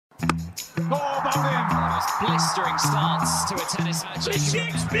Oh, Bobbin! Blistering starts to a tennis match. The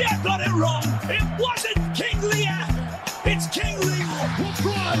Shakespeare got it wrong. It wasn't King Lear. It's King Lear.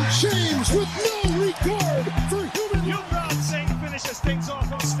 LeBron James with no regard for human. Yuvraj Singh finishes things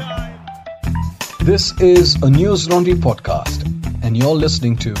off on style. This is a News Laundry podcast, and you're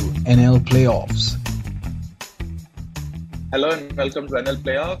listening to NL Playoffs. Hello and welcome to NL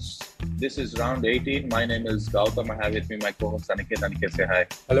Playoffs. This is round 18. My name is Gautam. I have with me my co-host Aniket. Aniket, say hi.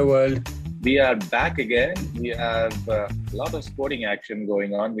 Hello world. We are back again. We have a lot of sporting action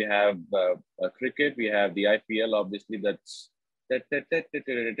going on. We have cricket. We have the IPL, obviously. That's I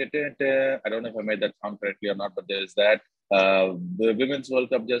don't know if I made that sound correctly or not, but there's that. The Women's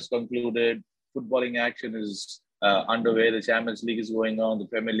World Cup just concluded. Footballing action is underway. The Champions League is going on. The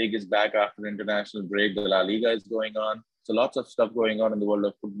Premier League is back after international break. The La Liga is going on. So lots of stuff going on in the world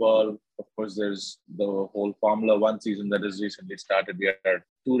of football. Of course, there's the whole Formula One season that has recently started. We are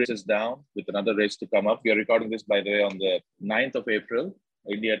 2 races down with another race to come up. We are recording this, by the way, on the 9th of April.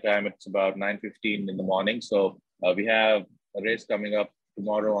 India time, it's about 9:15 in the morning. So we have a race coming up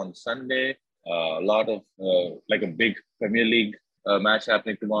tomorrow on Sunday. A lot of, like a big Premier League match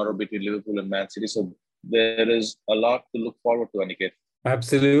happening tomorrow between Liverpool and Man City. So there is a lot to look forward to, Aniket.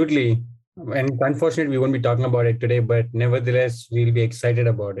 Absolutely. And unfortunately, we won't be talking about it today, but nevertheless, we'll be excited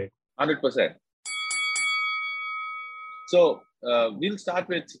about it. 100%. So we'll start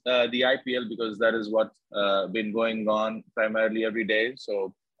with the IPL because that is what's been going on primarily every day.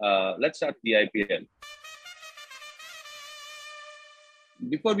 So let's start the IPL.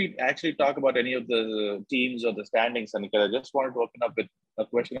 Before we actually talk about any of the teams or the standings, Anika, I just wanted to open up with a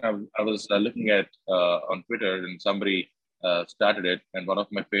question I was looking at on Twitter, and somebody started it. And one of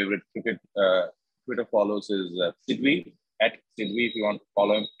my favorite cricket Twitter follows is Sidvi, at Sidvi. If you want to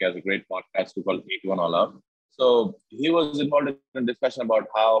follow him, he has a great podcast called 81 All Out. So he was involved in a discussion about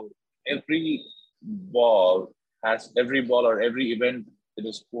how every ball or every event in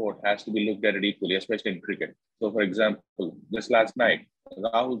the sport has to be looked at it equally, especially in cricket. So, for example, just last night,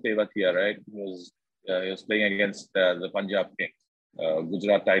 Rahul Tewatia, right, he was playing against the Punjab Kings.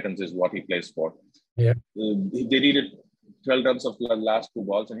 Gujarat Titans is what he plays for. Yeah. They needed 12 runs of the last 2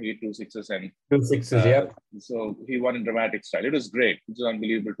 balls and he hit 2 sixes. And 2 sixes, yeah. So he won in dramatic style. It was great. It was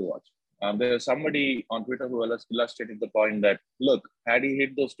unbelievable to watch. There was somebody on Twitter who illustrated the point that, look, had he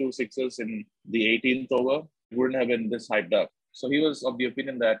hit those 2 sixes in the 18th over, it wouldn't have been this hyped up. So he was of the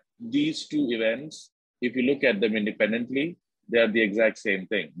opinion that these 2 events, if you look at them independently, they are the exact same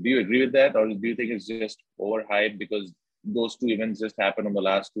thing. Do you agree with that? Or do you think it's just overhyped because those 2 events just happened on the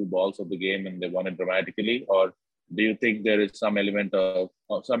last 2 balls of the game and they won it dramatically? Or do you think there is some element of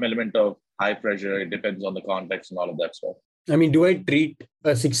high pressure? It depends on the context and all of that stuff. I mean, do I treat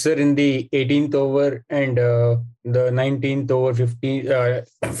a sixer in the 18th over and the 19th over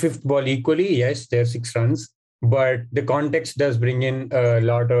 5th ball equally? Yes, they're 6 runs. But the context does bring in a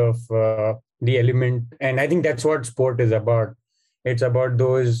lot of the element. And I think that's what sport is about. It's about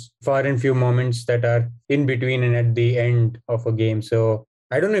those far and few moments that are in between and at the end of a game. So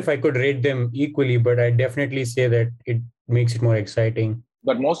I don't know if I could rate them equally, but I definitely say that it makes it more exciting.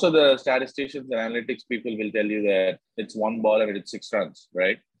 But most of the statisticians and analytics people will tell you that it's 1 ball and it's 6 runs,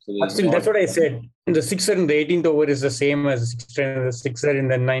 right? So that's what I said. The sixer in the 18th over is the same as the sixer in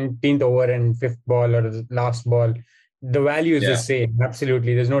the 19th over and 5th ball or the last ball. The value is the same.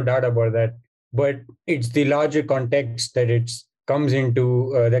 Absolutely. There's no doubt about that. But it's the larger context that comes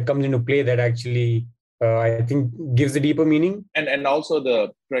into play that actually, I think, gives the deeper meaning. And also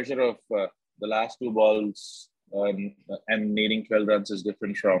the pressure of the last 2 balls and needing 12 runs is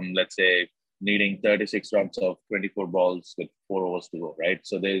different from, let's say, needing 36 runs of 24 balls with 4 overs to go, right?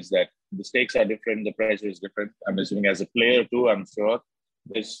 So there's that. The stakes are different. The pressure is different. I'm assuming as a player too, I'm sure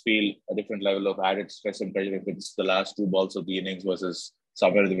this feel a different level of added stress and pressure if it's the last 2 balls of the innings versus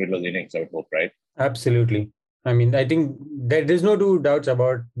somewhere in the middle of the innings, I would hope, right? Absolutely. I mean, I think there's no 2 doubts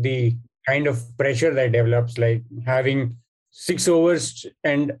about the kind of pressure that develops, like having 6 overs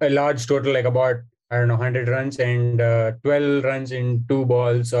and a large total, like about, 100 runs and 12 runs in 2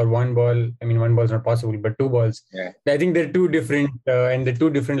 balls or 1 ball. I mean, 1 ball is not possible, but 2 balls. Yeah. I think they're 2 different and the 2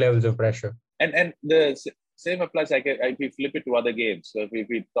 different levels of pressure. And the same applies, if we flip it to other games. So if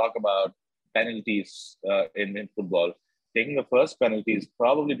we talk about penalties in football, taking the first penalty is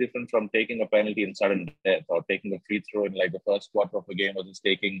probably different from taking a penalty in sudden death or taking a free throw in like the first quarter of a game versus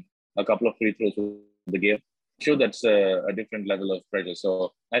taking a couple of free throws in the game. Sure, that's a different level of pressure.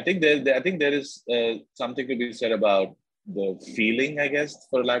 So I think there is something to be said about the feeling, I guess,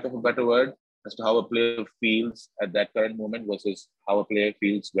 for lack of a better word, as to how a player feels at that current moment versus how a player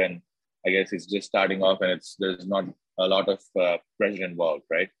feels when, I guess, he's just starting off and there's not a lot of pressure involved,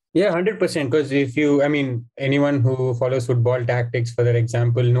 right? Yeah, 100%. Because anyone who follows football tactics, for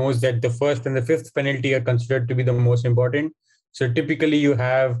example, knows that the first and the fifth penalty are considered to be the most important. So typically, you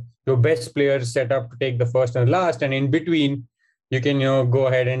have your best players set up to take the first and last, and in between, you can go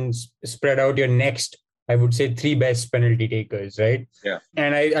ahead and spread out your next, I would say, three best penalty takers, right? Yeah.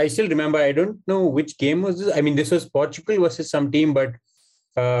 And I still remember. I don't know which game was this. I mean, this was Portugal versus some team, but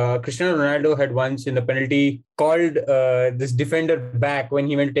Cristiano Ronaldo had once in the penalty called this defender back when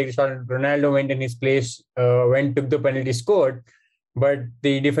he went to take the shot. Ronaldo went in his place, took the penalty, scored. But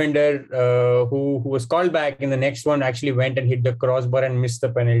the defender who was called back in the next one actually went and hit the crossbar and missed the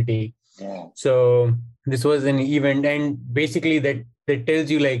penalty. Yeah. So this was an event, and basically that tells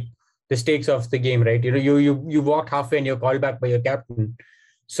you like the stakes of the game, right? You walk halfway and you're called back by your captain.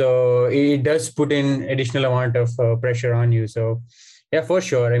 So it does put in additional amount of pressure on you. So yeah, for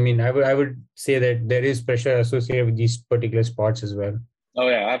sure. I mean, I would say that there is pressure associated with these particular sports as well. Oh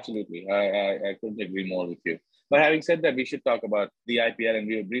yeah, absolutely. I couldn't agree more with you. But having said that, we should talk about the IPL, and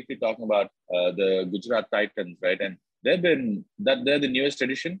we were briefly talking about the Gujarat Titans, right? And they're the newest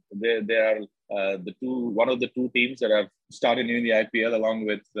edition. They are one of the two teams that have started in the IPL, along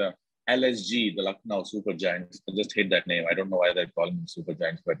with LSG, the Lucknow Super Giants. I just hate that name. I don't know why they're calling them Super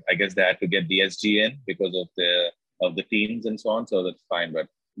Giants, but I guess they had to get the SG in because of the teams and so on. So that's fine. But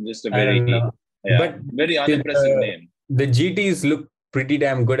just a very unimpressive name. The GTs look pretty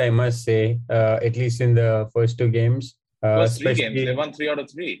damn good, I must say, at least in the first two games. First three games, they won 3 out of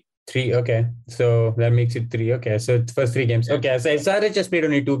 3. 3, okay. So that makes it 3. Okay, so first 3 games. Okay, so SRH just played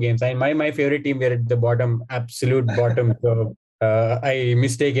only 2 games. And my favorite team, they're at the bottom, absolute bottom. So I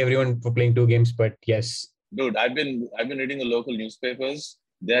mistake everyone for playing 2 games, but yes. Dude, I've been reading the local newspapers.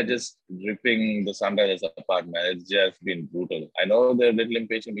 They're just ripping the Sunrisers apart, man. It's just been brutal. I know they're a little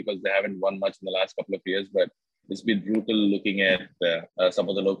impatient because they haven't won much in the last couple of years, but it's been brutal looking at some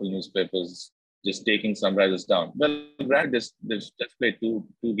of the local newspapers just taking Sunrisers down. Well, granted, they just played two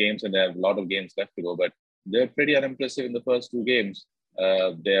games and they have a lot of games left to go, but they're pretty unimpressive in the first 2 games.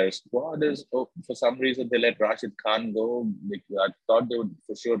 Their squad is, for some reason, they let Rashid Khan go. I thought they would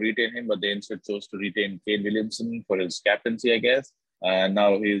for sure retain him, but they instead chose to retain Kane Williamson for his captaincy, I guess. And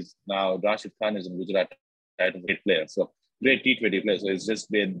now Rashid Khan is in Gujarat, a great player. So great T20 player. So it's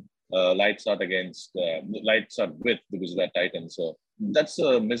just been lights out with the Gujarat Titans. So that's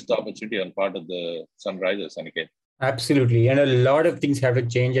a missed opportunity on part of the Sunrisers, Aniket. Absolutely. And a lot of things have to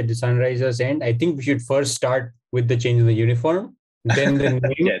change at the Sunrisers end. I think we should first start with the change in the uniform, then the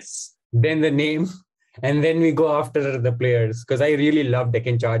name, yes, then the name, and then we go after the players. Because I really love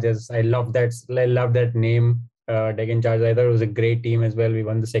Deccan Chargers. I love that name, Deccan Chargers. I thought it was a great team as well. We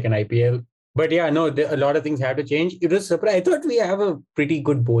won the second IPL. But yeah, no, a lot of things have to change. It was surprising. I thought we have a pretty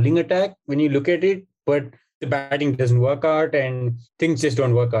good bowling attack when you look at it, but the batting doesn't work out and things just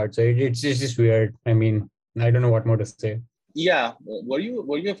don't work out. So it's just weird. I mean, I don't know what more to say. Yeah. Were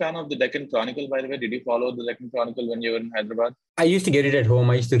you a fan of the Deccan Chronicle, by the way? Did you follow the Deccan Chronicle when you were in Hyderabad? I used to get it at home.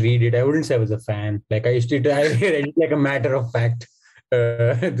 I used to read it. I wouldn't say I was a fan. Like I read it like a matter of fact.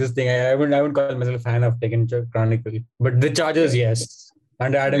 This thing, I wouldn't call myself a fan of Deccan Chronicle. But the Chargers, yes.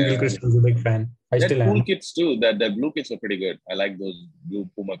 And Adam Gilchrist was a big fan. I still am. Cool kits too. The blue kits are pretty good. I like those blue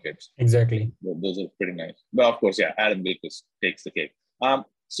Puma kits. Exactly. Those are pretty nice. But of course, yeah, Adam Gilchrist takes the cake.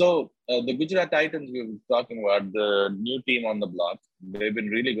 So the Gujarat Titans we were talking about, the new team on the block, they've been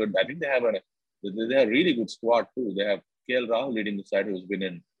really good. I think they have a really good squad too. They have KL Rahul leading the side, who's been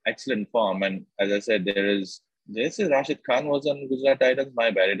in excellent form. And as I said, they say Rashid Khan was on Gujarat Titans.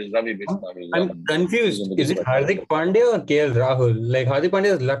 My bad. It is Ravi Vishnu. I'm confused. Is it Hardik Pandya or KL Rahul? Like Hardik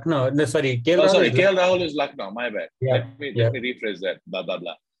Pandya is Lucknow. No, sorry. KL Rahul is Lucknow. My bad. Yeah. Let me rephrase that. Blah blah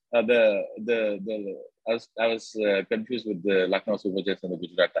blah. I was confused with the Lucknow Super Jets and the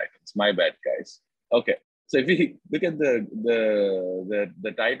Gujarat Titans. My bad, guys. Okay. So if you look at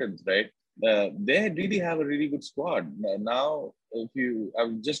the Titans, right? They really have a really good squad. Now,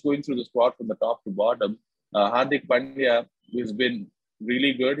 I'm just going through the squad from the top to bottom. Hardik Pandya has been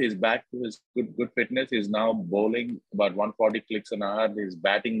really good. He's back to his good fitness. He's now bowling about 140 clicks an hour. He's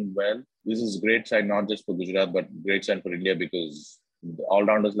batting well. This is a great sign, not just for Gujarat, but great sign for India, because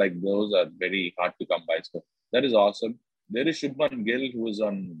all-rounders like those are very hard to come by. So that is awesome. There is Shubman Gill, who is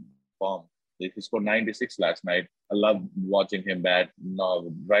on form. He scored 96 last night. I love watching him bat now,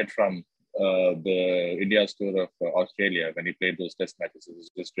 right from the India's tour of Australia when he played those test matches. It was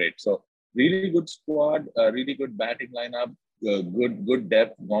just great. So really good squad, really good batting lineup, good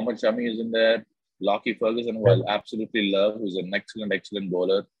depth. Mohammad Shami is in there. Lockie Ferguson, who I absolutely love, who's an excellent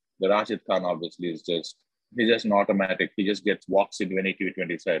bowler. The Rashid Khan obviously is just He's just an automatic. He just walks into any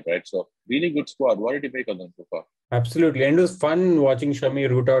T20 side, right? So really good squad. What did you make of them so far? Absolutely. And it was fun watching Shami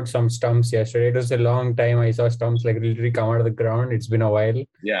root out some stumps yesterday. It was a long time I saw stumps like literally come out of the ground. It's been a while.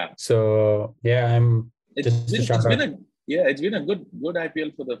 Yeah. So, yeah, it's been a good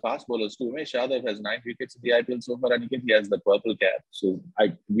IPL for the fast bowlers too. Umesh Yadav has 9 wickets in the IPL so far, and he has the purple cap. So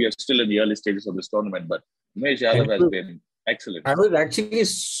we are still in the early stages of this tournament, but Umesh Yadav has been excellent. I was actually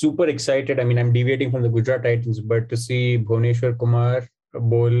super excited. I mean, I'm deviating from the Gujarat Titans, but to see Bhuvneshwar Kumar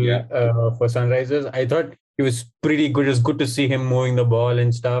bowl for Sunrisers, I thought he was pretty good. It was good to see him moving the ball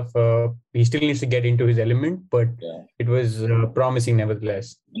and stuff. He still needs to get into his element, but it was promising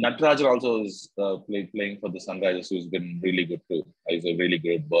nevertheless. Natarajan also is playing for the Sunrisers, who's been really good too. He's a really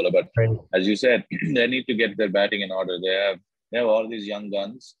great bowler. But as you said, they need to get their batting in order. They have all these young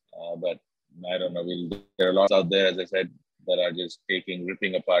guns, but I don't know. There are lots out there, as I said, that are just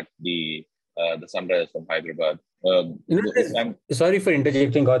ripping apart the Sunrisers from Hyderabad. Sorry for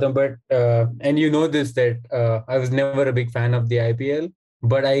interjecting, Gautam, but and you know this, that I was never a big fan of the IPL,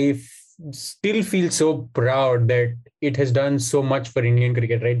 but I still feel so proud that it has done so much for Indian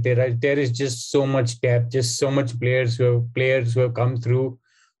cricket, right? There is just so much depth, just so much players who have come through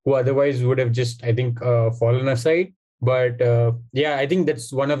who otherwise would have just, I think, fallen aside. But I think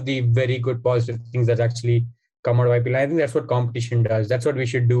that's one of the very good positive things that's actually come out of IPL. I think that's what competition does. That's what we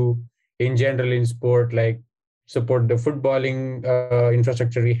should do in general in sport, like support the footballing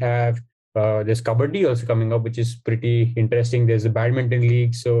infrastructure we have. There's Kabaddi also coming up, which is pretty interesting. There's a badminton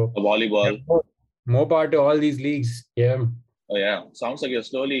league. So volleyball. More part to all these leagues. Yeah. Oh, yeah. Sounds like you're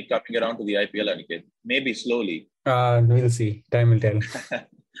slowly coming around to the IPL, Aniket. Maybe slowly. We'll see. Time will tell.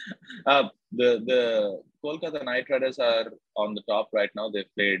 The Kolkata Knight Riders are on the top right now.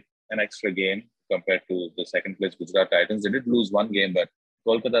 They've played an extra game compared to the second place Gujarat Titans. They did lose one game, but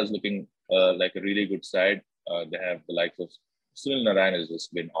Kolkata is looking like a really good side. They have the likes of Sunil Narayan has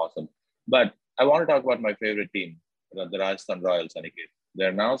just been awesome. But I want to talk about my favorite team, the Rajasthan Royals, Aniket.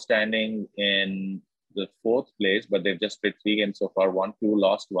 They're now standing in the 4th place, but they've just played 3 games so far, 1-2,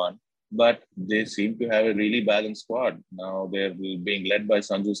 lost 1. But they seem to have a really balanced squad. Now they're being led by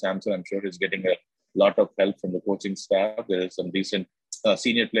Sanju Samson. I'm sure he's getting a lot of help from the coaching staff. There are some decent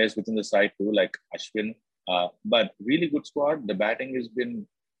senior players within the side too, like Ashwin. But really good squad. The batting has been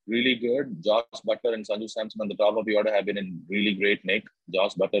really good. Josh Buttler and Sanju Samson on the top of the order have been in really great nick.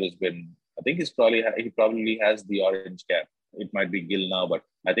 Josh Buttler has been, I think he probably has the orange cap. It might be Gill now, but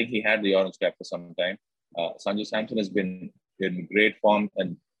I think he had the orange cap for some time. Sanju Samson has been in great form,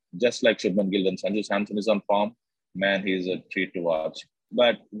 and just like Shubman Gill, when Sanju Samson is on form, man, he's a treat to watch.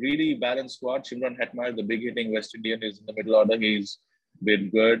 But really balanced squad. Shimron Hetmeyer, the big hitting West Indian, is in the middle order. He's been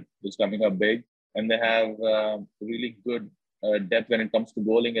good. He's coming up big. And they have really good depth when it comes to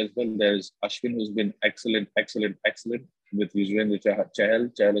bowling as well. There's Ashwin, who's been excellent with Yuzvendra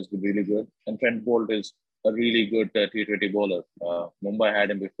Chahal. Chahal has been really good. And Trent Bolt is a really good T20 bowler. Mumbai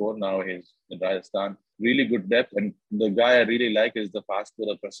had him before. Now he's in Rajasthan. Really good depth. And the guy I really like is the fast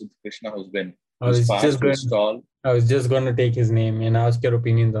bowler, Prasidh Krishna, who's been tall. I was just going to take his name and ask your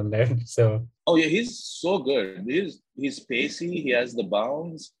opinions on that. So. Oh, yeah, he's so good. He's pacey. He has the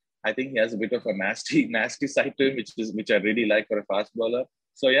bounce. I think he has a bit of a nasty side to him, which I really like for a fast bowler.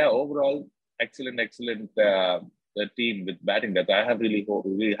 So, yeah, overall, excellent team with batting depth. I have really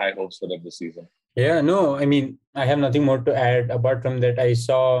high hopes for them this season. Yeah, no, I mean, I have nothing more to add. Apart from that, I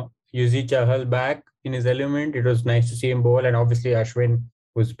saw Yuzi Chahal back in his element. It was nice to see him bowl, and obviously Ashwin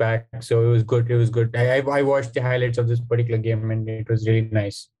was back, so it was good. I watched the highlights of this particular game, and it was really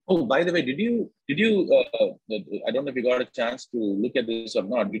nice. Oh, by the way, did you? I don't know if you got a chance to look at this or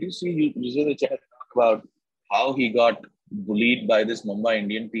not. Did you see Yuzvendra Chahal talk about how he got bullied by this Mumbai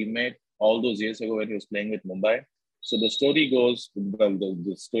Indian teammate all those years ago when he was playing with Mumbai? So the story goes, well,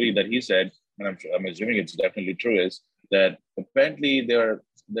 the story that he said, and I'm assuming it's definitely true, is that apparently they were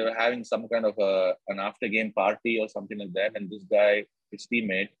having some kind of an after game party or something like that, and this guy, his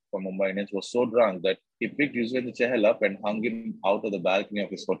teammate from Mumbai Indians, was so drunk that he picked Yuzvendra Chahal up and hung him out of the balcony of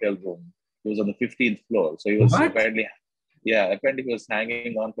his hotel room. He was on the 15th floor, so he was apparently he was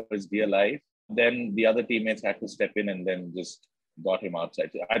hanging on for his dear life. Then the other teammates had to step in and then just got him outside.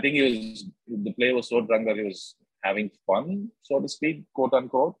 I think the player was so drunk that he was having fun, so to speak, quote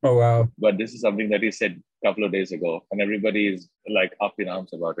unquote. Oh, wow. But this is something that he said a couple of days ago, and everybody is like up in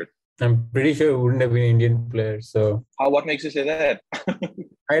arms about it. I'm pretty sure it wouldn't have been an Indian player. So, what makes you say that?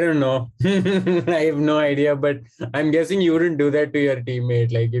 I don't know. I have no idea, but I'm guessing you wouldn't do that to your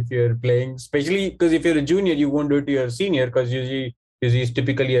teammate. Like if you're playing, especially because if you're a junior, you won't do it to your senior because usually he's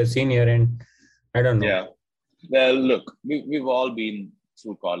typically a senior, and I don't know. Yeah. Well, look, we've all been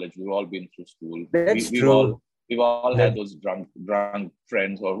through college. We've all been through school. That's We've true. all had those drunk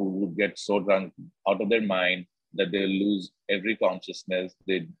friends, or who would get so drunk out of their mind that they lose every consciousness.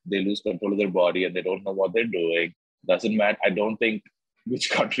 They lose control of their body and they don't know what they're doing. Doesn't matter. I don't think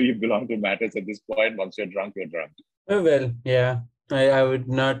which country you belong to matters at this point. Once you're drunk, you're drunk. Oh, well, yeah. I would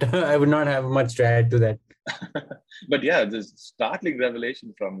not I would not have much to add to that. But yeah, this startling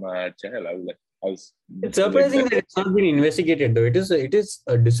revelation from Chahal. I was It's surprising that it's not been investigated, though. It is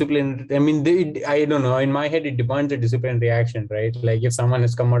a discipline. I mean, I don't know. In my head, it depends on disciplinary action, right? Like if someone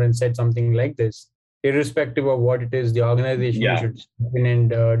has come out and said something like this, irrespective of what it is, the organization should step in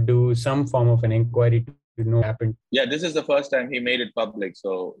and do some form of an inquiry to know what happened. Yeah, this is the first time he made it public.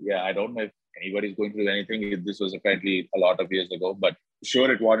 So yeah, I don't know if anybody's going through anything. This was apparently a lot of years ago, but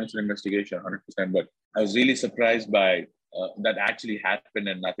sure, it warrants an investigation, 100%. But I was really surprised by that actually happened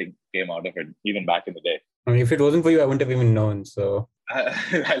and nothing came out of it, even back in the day. I mean, if it wasn't for you, I wouldn't have even known. So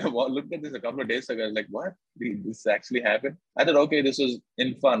I looked at this a couple of days ago. I was like, what? This actually happened? I thought, okay, this was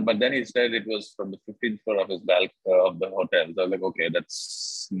in fun. But then he said it was from the 15th floor of his balcony of the hotel. So I was like, okay,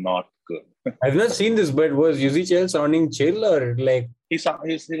 that's not good. I've not seen this, but was Chel sounding chill or like? He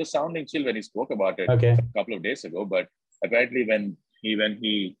was sounding chill when he spoke about it Okay. a couple of days ago. But apparently when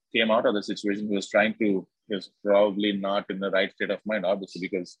he came out of the situation, he was probably not in the right state of mind, obviously,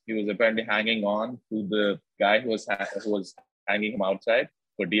 because he was apparently hanging on to the guy who was hanging him outside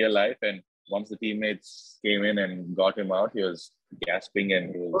for dear life. And once the teammates came in and got him out, he was gasping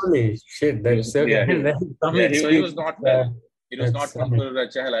and he was... Holy shit, that's so yeah, he was not well. It was not fun for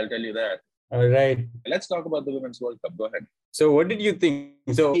Chahal, I'll tell you that. All right. Let's talk about the Women's World Cup. Go ahead. So what did you think?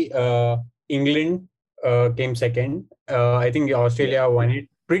 So England came second. I think Australia won it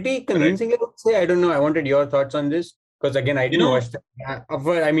pretty convincingly, I would say. I don't know. I wanted your thoughts on this because, again, I didn't watch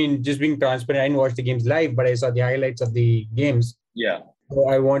I mean, just being transparent, I didn't watch the games live, but I saw the highlights of the games. Yeah. So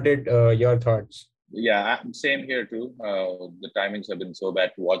I wanted your thoughts. Yeah, same here too. The timings have been so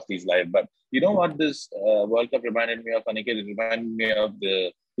bad to watch these live. But you know what this World Cup reminded me of, Aniket? It reminded me of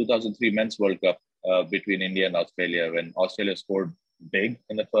the 2003 Men's World Cup between India and Australia, when Australia scored big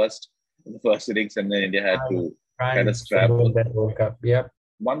in the first innings, and then India had to kind of scrabble. That World Cup, yeah.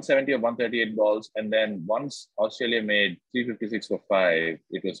 170 or 138 balls, and then once Australia made 356 for 5,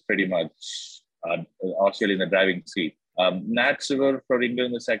 it was pretty much Australia in the driving seat. Nat Silver for England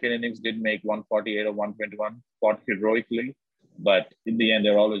in the second innings did make 148 or 121, fought heroically, but in the end,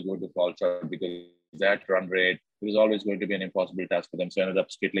 they're always going to fall short because that run rate, it was always going to be an impossible task for them. So ended up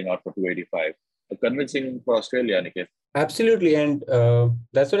skittling out for 285. Convincing for Australia, Aniket. Absolutely, and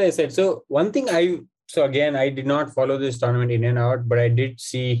that's what I said. So one thing again, I did not follow this tournament in and out, but I did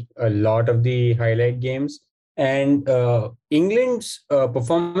see a lot of the highlight games. And England's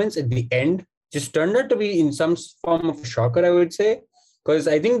performance at the end just turned out to be in some form of a shocker, I would say, because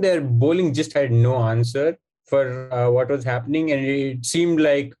I think their bowling just had no answer for what was happening. And it seemed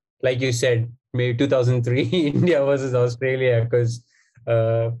like you said, maybe 2003 India versus Australia, because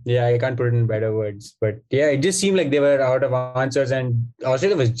I can't put it in better words. But yeah, it just seemed like they were out of answers and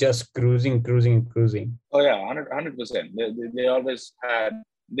Australia was just cruising. Oh yeah, 100%. They always had...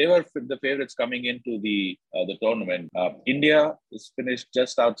 They were the favorites coming into the tournament. India is finished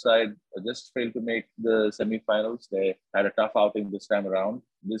just outside, just failed to make the semi-finals. They had a tough outing this time around.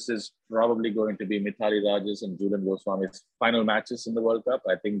 This is probably going to be Mithali Raj's and Jhulan Goswami's final matches in the World Cup.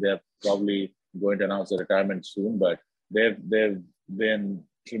 I think they're probably going to announce their retirement soon, but they've been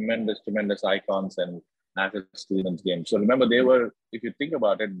tremendous icons and assets to the women's game. So remember, if you think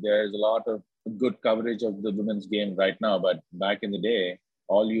about it, there's a lot of good coverage of the women's game right now, but back in the day,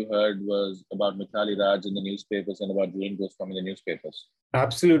 all you heard was about Mithali Raj in the newspapers and about Jhulan Goswami in the newspapers.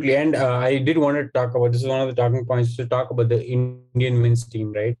 Absolutely. And I did want to talk about, this is one of the talking points, to talk about the Indian men's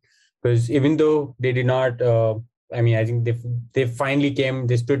team, right? Because even though they did not, I think they finally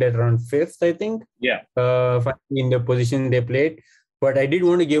they stood at around 5th, I think. Yeah. In the position they played. But I did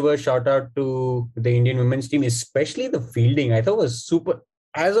want to give a shout out to the Indian women's team, especially the fielding. I thought was super.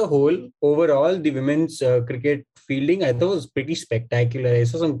 As a whole, overall, the women's cricket fielding, I thought was pretty spectacular. I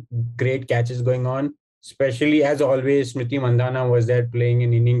saw some great catches going on, especially as always, Smriti Mandhana was there playing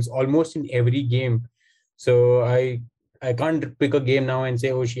in innings almost in every game. So I can't pick a game now and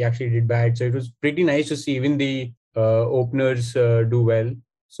say, oh, she actually did bad. So it was pretty nice to see even the openers do well.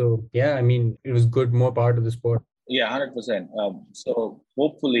 So yeah, I mean, it was good, more part of the sport. Yeah, 100%. So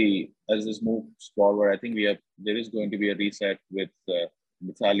hopefully, as this moves forward, I think there is going to be a reset with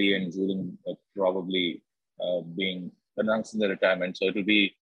Mithali and Jhulan probably being announced in the retirement. So it will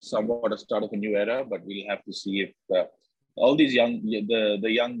be somewhat a start of a new era, but we'll have to see if all these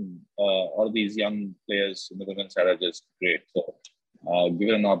these young players in the women's side are just great. So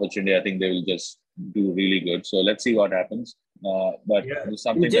Given an opportunity, I think they will just do really good. So let's see what happens. But it's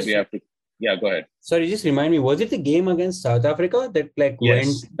something that we have to. Yeah, go ahead. Sorry, just remind me. Was it the game against South Africa that yes,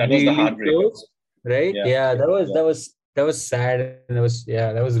 went? That was the heartbreaker, close, right? Yeah, that was sad. And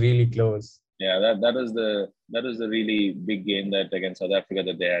that was really close. Yeah, that was the really big game that against South Africa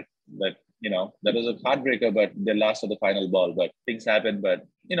that they had. That that was a heartbreaker, but they lost at the final ball. But things happen. But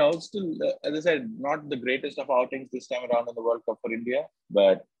still, as I said, not the greatest of outings this time around in the World Cup for India.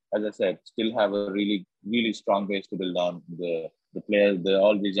 But as I said, still have a really, really strong base to build on. The players,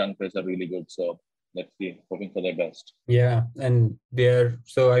 all these young players are really good. So let's see, hoping for their best. Yeah, and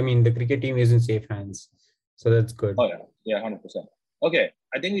the cricket team is in safe hands. So that's good. Oh yeah, 100%. Okay,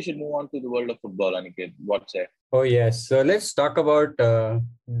 I think we should move on to the world of football, Aniket. What say? Oh yes. So let's talk about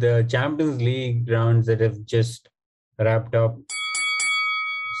the Champions League rounds that have just wrapped up.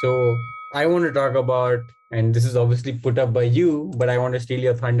 So I want to talk about, and this is obviously put up by you, but I want to steal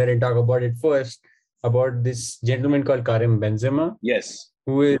your thunder and talk about it first, about this gentleman called Karim Benzema. Yes.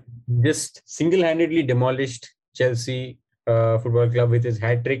 Who just single-handedly demolished Chelsea Football Club with his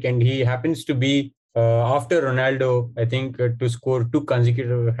hat-trick. And he happens to be, after Ronaldo, I think, to score 2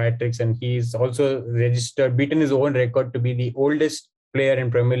 consecutive hat-tricks. And he's also beaten his own record to be the oldest player in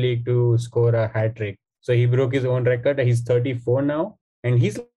Premier League to score a hat-trick. So he broke his own record. He's 34 now. And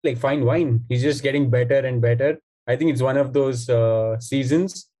he's like fine wine. He's just getting better and better. I think it's one of those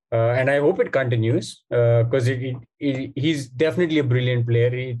seasons. And I hope it continues because he's definitely a brilliant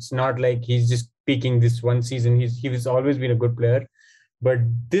player. It's not like he's just peaking this one season. He's always been a good player. But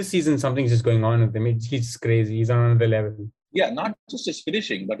this season, something's just going on with him. He's crazy. He's on another level. Yeah, not just his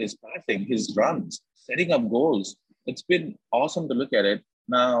finishing, but his passing, his runs, setting up goals. It's been awesome to look at it.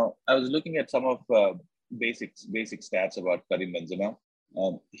 Now, I was looking at some of basic stats about Karim Benzema.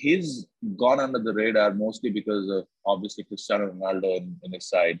 He's gone under the radar mostly because of obviously Cristiano Ronaldo in his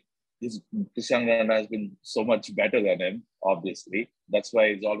side. Cristiano Ronaldo has been so much better than him, obviously. That's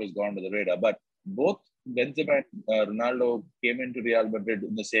why he's always gone under the radar. But both Benzema and Ronaldo came into Real Madrid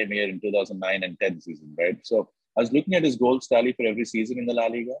in the same year in 2009 and 10 season, right? So I was looking at his goals tally for every season in the La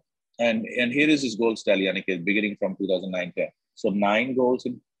Liga. And here is his goals tally, Aniket, beginning from 2009-10. So 9 goals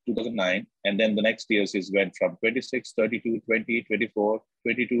in 2009, and then the next years he's went from 26, 32, 20, 24,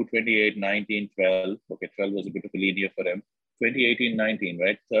 22, 28, 19, 12. Okay, 12 was a bit of a lean year for him. 2018, 19,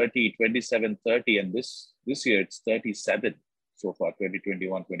 right? 30, 27, 30, and this year it's 37 so far,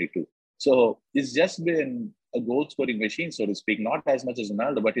 2021, 22. So it's just been a goal-scoring machine, so to speak. Not as much as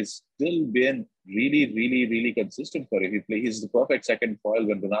Ronaldo, but he's still been really, really, really consistent for him. He's the perfect second foil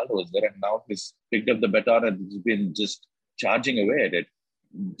when Ronaldo was there, and now he's picked up the baton and he's been just charging away at it.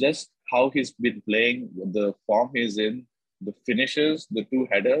 Just how he's been playing, the form he's in, the finishes, the 2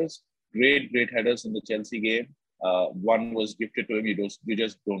 headers, great headers in the Chelsea game. One was gifted to him. You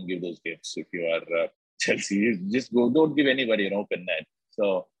just don't give those gifts if you are Chelsea. You just don't give anybody an open net.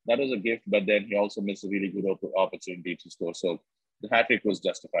 So that was a gift, but then he also missed a really good opportunity to score. So the hat-trick was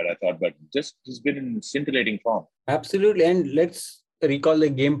justified, I thought, but he's been in scintillating form. Absolutely. And let's recall the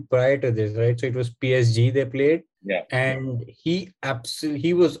game prior to this, right? So it was PSG they played. Yeah. And he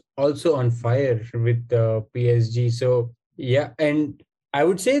was also on fire with PSG. So yeah, and I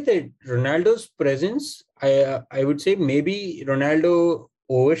would say that Ronaldo's presence, I would say maybe Ronaldo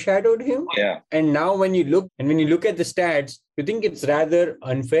overshadowed him. Yeah. And now when you look at the stats, you think it's rather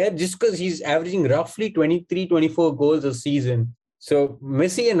unfair just because he's averaging roughly 23, 24 goals a season. So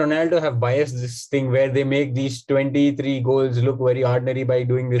Messi and Ronaldo have biased this thing where they make these 23 goals look very ordinary by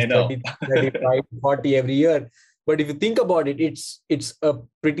doing this 30, 35, 40 every year. But if you think about it, it's a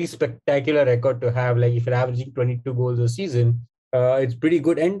pretty spectacular record to have. Like if you're averaging 22 goals a season, it's pretty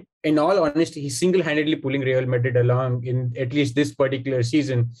good. And in all honesty, he's single-handedly pulling Real Madrid along in at least this particular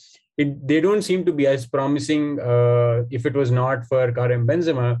season. They don't seem to be as promising if it was not for Karim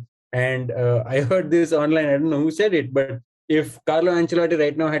Benzema. And I heard this online. I don't know who said it, but if Carlo Ancelotti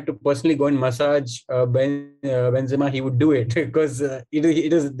right now had to personally go and massage Benzema, he would do it because it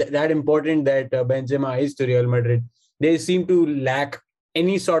is that important that Benzema is to Real Madrid. They seem to lack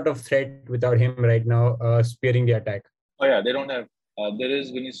any sort of threat without him right now spearing the attack. Oh yeah, they don't have. There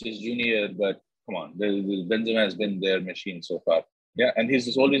is Vinicius Junior, but come on, Benzema has been their machine so far. Yeah, and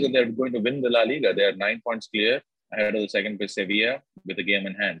he's always they're going to win the La Liga. They are 9 points clear ahead of the second place Sevilla with the game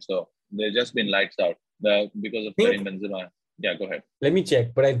in hand. So they've just been lights out because of Karim Benzema. Yeah, go ahead. Let me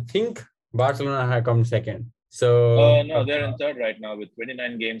check, but I think Barcelona have come second. So no, they're in third right now with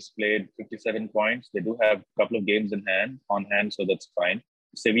 29 games played, 57 points. They do have a couple of games on hand, so that's fine.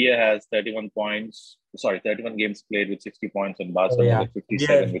 Sevilla has 31 games played with 60 points, and Barcelona with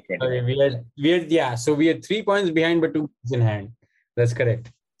 57 with 20. So we are 3 points behind, but 2 points in hand. That's correct.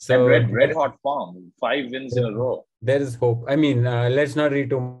 And So red hot form, 5 wins in a row. there is hope. I mean, let's not read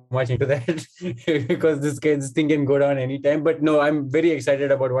too much into that because this thing can go down anytime. But no, I'm very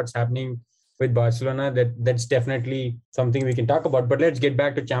excited about what's happening with Barcelona. That's definitely something we can talk about. But let's get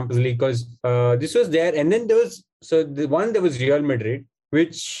back to Champions League because this was there. And then there was Real Madrid,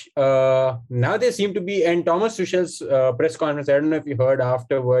 which now they seem to be, and Thomas Tuchel's press conference, I don't know if you heard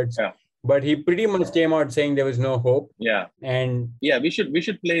afterwards, but he pretty much came out saying there was no hope. Yeah. And we should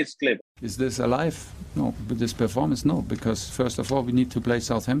play his clip. Is this alive? No. With this performance, no. Because first of all, we need to play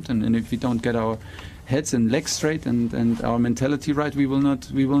Southampton, and if we don't get our heads and legs straight and our mentality right, we will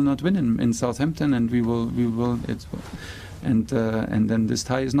not win in Southampton, and and then this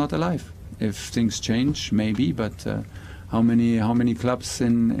tie is not alive. If things change, maybe, but how many clubs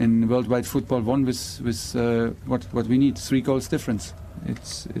in worldwide football won with what we need, 3 goals difference?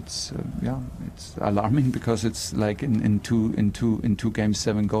 It's alarming because it's like in two games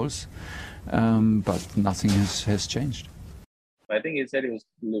 7 goals, but nothing has changed. I think he said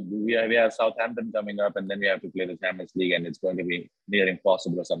we have Southampton coming up, and then we have to play the Champions League, and it's going to be near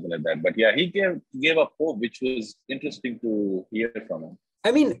impossible or something like that. But yeah, he gave up hope, which was interesting to hear from him.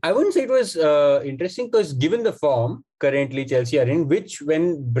 I mean, I wouldn't say it was interesting because given the form currently Chelsea are in, which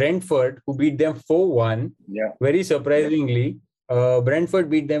when Brentford, who beat them 4-1, very surprisingly, Brentford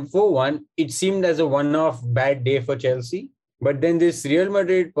beat them 4-1, it seemed as a one-off bad day for Chelsea. But then this Real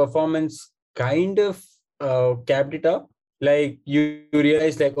Madrid performance kind of capped it up. Like you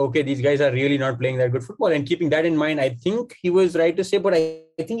realize, like, okay, these guys are really not playing that good football. And keeping that in mind, I think he was right to say, but I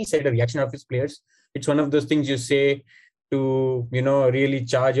think he said a reaction of his players. It's one of those things you say to, really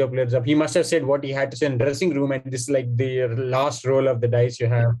charge your players up. He must have said what he had to say in the dressing room, and this is like the last roll of the dice you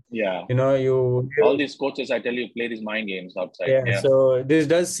have. Yeah. All these coaches, I tell you, play these mind games outside. Yeah. So this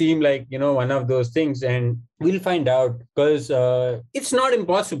does seem like, one of those things, and we'll find out because it's not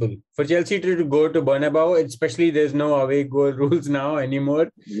impossible for Chelsea to go to Bernabeu, especially there's no away goal rules now anymore.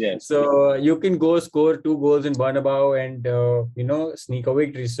 Yes. So you can go score 2 goals in Bernabeu and, sneak a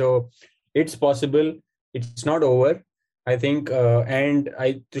victory. So it's possible. It's not over, I think. And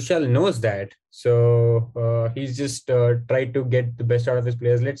Tuchel knows that. So he's just tried to get the best out of his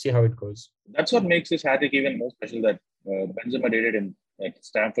players. Let's see how it goes. That's what makes this hat-trick even more special, that Benzema did it at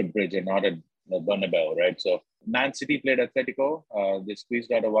Stamford Bridge and not at Bernabeu, right? So Man City played Atletico. They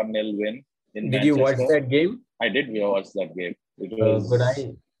squeezed out a 1-0 win in Did you watch that game? I did watch that game. It was.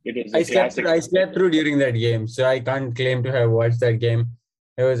 I slept through during that game, so I can't claim to have watched that game.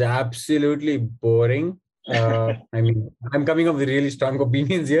 It was absolutely boring. I mean, I'm coming up with really strong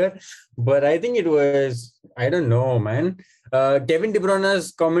opinions here, but I think it was, I don't know, man. Kevin De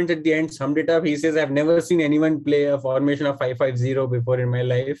Bruyne's comment at the end summed it up. He says, I've never seen anyone play a formation of 5-5-0 before in my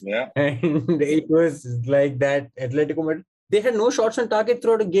life. Yeah. And it was like that. Atletico Madrid, they had no shots on target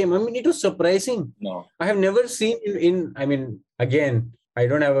throughout the game. I mean, it was surprising. No. I have never seen again, I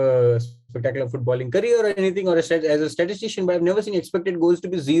don't have a spectacular footballing career or anything, or as a statistician, but I've never seen expected goals to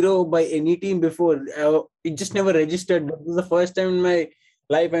be 0 by any team before. It just never registered. But this is the first time in my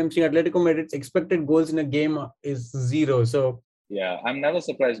life I'm seeing Atletico Madrid's expected goals in a game is 0. So yeah, I'm never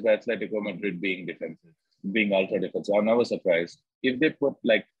surprised by Atletico Madrid being defensive, being ultra defensive. I'm never surprised. If they put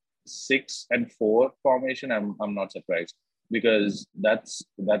like 6-4 formation, I'm not surprised, because that's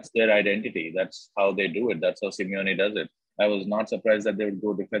their identity. That's how they do it. That's how Simeone does it. I was not surprised that they would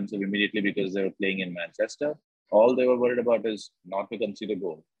go defensive immediately because they were playing in Manchester. All they were worried about is not to concede a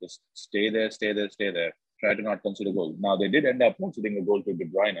goal. Just stay there. Try to not concede a goal. Now, they did end up conceding a goal to De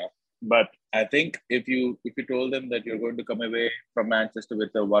Bruyne. But I think if you told them that you're going to come away from Manchester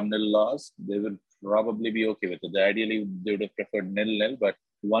with a 1-0 loss, they would probably be okay with it. Ideally, they would have preferred 0-0, but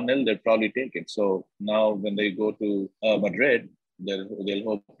 1-0, they'd probably take it. So now when they go to Madrid, they'll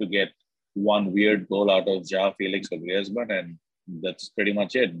hope to get one weird goal out of João Felix or Griezmann, and that's pretty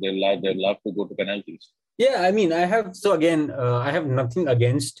much it. They'll love to go to penalties. Yeah, I mean, I have nothing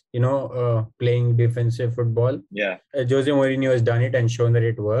against, playing defensive football. Yeah. Jose Mourinho has done it and shown that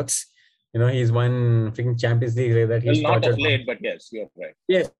it works. He's won freaking Champions League like that. Well, not of late, but yes, you're right.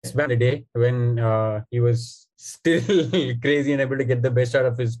 Yes, back in the day when he was still crazy and able to get the best out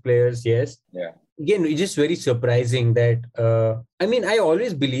of his players, yes. Yeah. Again, it's just very surprising that, I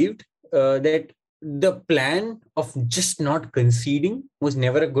always believed that the plan of just not conceding was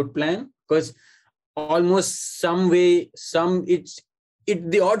never a good plan, because almost the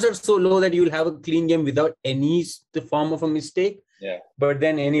odds are so low that you'll have a clean game without any form of a mistake. Yeah. But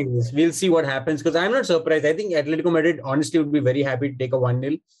then anyways, we'll see what happens, because I'm not surprised. I think Atletico Madrid honestly would be very happy to take a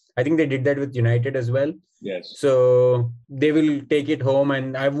 1-0. I think they did that with United as well. Yes. So they will take it home,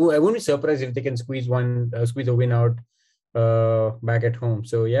 and I won't be surprised if they can squeeze a win out back at home.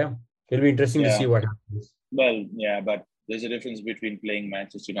 So yeah, it'll be interesting to see what happens. Well, yeah, but there's a difference between playing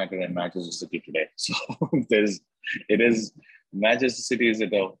Manchester United and Manchester City today. So it is Manchester City is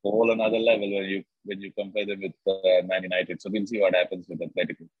at a whole another level when you compare them with Man United. So we'll see what happens with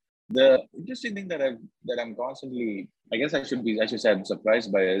Atletico. The interesting thing that I'm constantly, I guess I should say I'm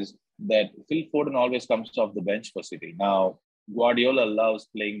surprised by is that Phil Foden always comes off the bench for City. Now Guardiola loves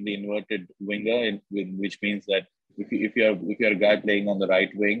playing the inverted winger, which means that if you're a guy playing on the right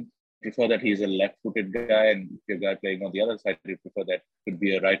wing, prefer that he's a left-footed guy, and if you're a guy playing on the other side, you prefer that could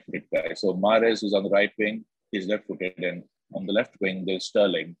be a right-footed guy. So Mahrez, who's on the right wing, he's left-footed, and on the left wing there's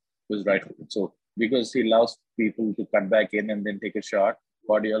Sterling, who's right-footed. So because he allows people to cut back in and then take a shot,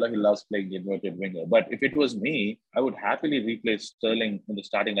 Guardiola, he loves playing the inverted winger. But if it was me, I would happily replace Sterling in the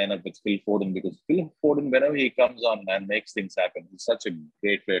starting lineup with Phil Foden, because Phil Foden, whenever he comes on and makes things happen, he's such a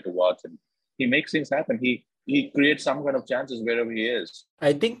great player to watch, and he makes things happen. He creates some kind of chances wherever he is.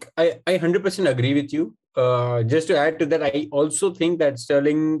 I think I 100% agree with you. Just to add to that, I also think that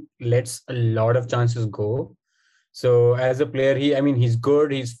Sterling lets a lot of chances go. So as a player, he's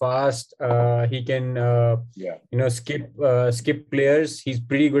good, he's fast, he can, skip players. He's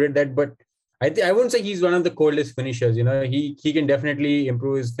pretty good at that. But I wouldn't say he's one of the coldest finishers. He can definitely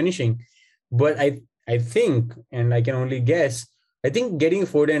improve his finishing. But I think, and I can only guess, I think getting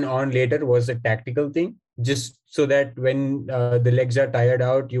Foden on later was a tactical thing, just so that when the legs are tired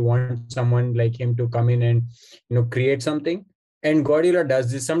out, you want someone like him to come in and create something. And Guardiola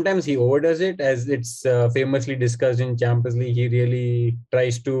does this. Sometimes he overdoes it, as it's famously discussed in Champions League. He really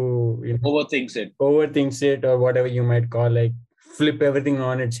tries to overthinks it, or whatever you might call, like flip everything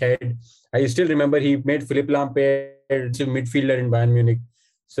on its head. I still remember he made Philipp Lampard a midfielder in Bayern Munich.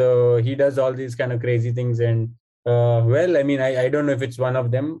 So he does all these kind of crazy things. And I don't know if it's one of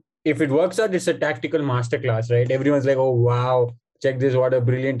them. If it works out, it's a tactical masterclass, right? Everyone's like, oh, wow, check this, what a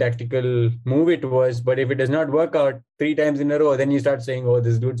brilliant tactical move it was. But if it does not work out 3 times in a row, then you start saying, oh,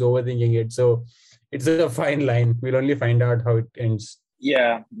 this dude's overthinking it. So it's a fine line. We'll only find out how it ends.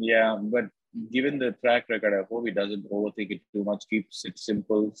 Yeah. But given the track record, I hope he doesn't overthink it too much, keeps it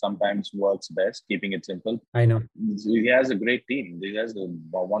simple. Sometimes works best, keeping it simple. I know. He has a great team. He has a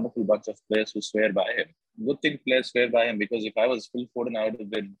wonderful bunch of players who swear by him. Good thing players swear by him, because if I was Phil Foden, I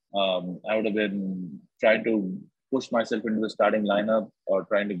would have been trying to push myself into the starting lineup, or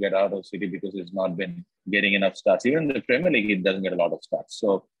trying to get out of City, because he's not been getting enough starts. Even in the Premier League, he doesn't get a lot of starts.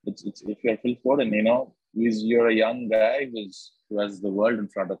 So it's if you're Phil Foden, you're a young guy who has the world in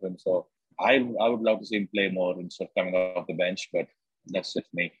front of him. So I would love to see him play more instead of coming off the bench, but that's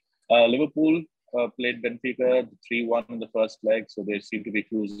just me. Liverpool played Benfica 3-1 in the first leg, so they seem to be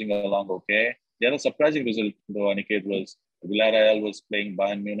cruising along okay. The other surprising result, though, Aniket, was Villarreal was playing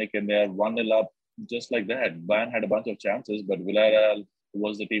Bayern Munich, and they are 1-0 up just like that. Bayern had a bunch of chances, but Villarreal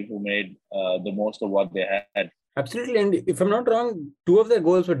was the team who made the most of what they had. Absolutely. And if I'm not wrong, 2 of their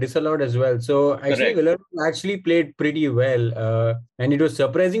goals were disallowed as well. So actually, Villarreal actually played pretty well. And it was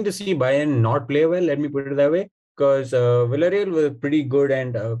surprising to see Bayern not play well, let me put it that way, because Villarreal were pretty good.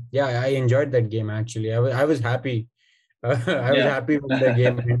 And I enjoyed that game, actually. I was happy. I was happy when the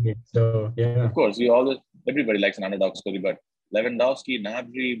game ended. So, yeah. Of course, everybody likes an underdog story, but Lewandowski,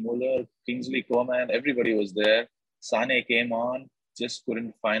 Gnabry, Muller, Kingsley Coman, everybody was there. Sane came on, just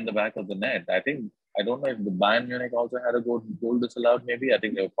couldn't find the back of the net. I don't know if the Bayern Munich also had a goal disallowed, maybe. I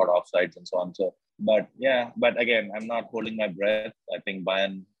think they were caught offsides and so on. So, but again, I'm not holding my breath. I think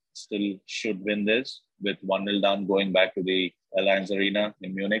Bayern still should win this with 1-0 down, going back to the Allianz Arena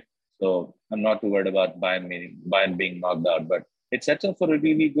in Munich. So I'm not too worried about Bayern being knocked out, but it sets up for a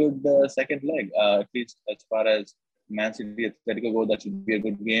really good second leg, at least as far as Man City Atletico go. That should be a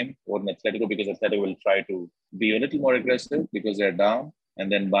good game for Atletico, because Atletico will try to be a little more aggressive because they're down,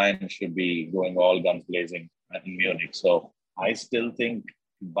 and then Bayern should be going all guns blazing in Munich. So I still think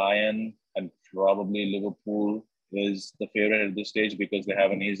Bayern and probably Liverpool is the favorite at this stage, because they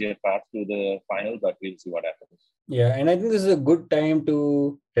have an easier path to the final, but we'll see what happens. Yeah, and I think this is a good time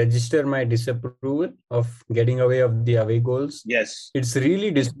to register my disapproval of getting away of the away goals. Yes. It's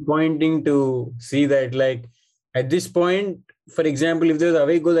really disappointing to see that, like, at this point, for example, if there was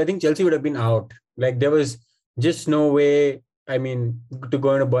away goals, I think Chelsea would have been out. Like, there was just no way, to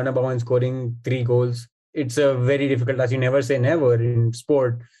go into Bernabeu and scoring 3 goals. It's a very difficult task. You never say never in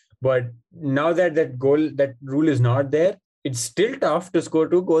sport. But now that rule is not there, it's still tough to score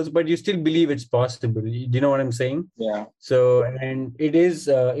 2 goals, but you still believe it's possible. Do you know what I'm saying? Yeah. So, and it is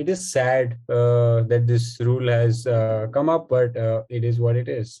sad that this rule has come up, but it is what it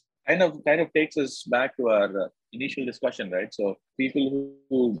is. Kind of takes us back to our initial discussion, right? So people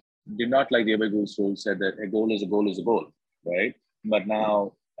who did not like the away goals rule said that a goal is a goal is a goal. right? But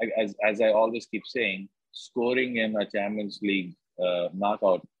now, as I always keep saying, scoring in a Champions League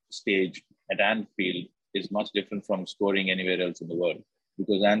knockout stage at Anfield is much different from scoring anywhere else in the world,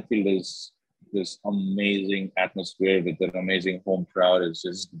 because Anfield is this amazing atmosphere with an amazing home crowd. It's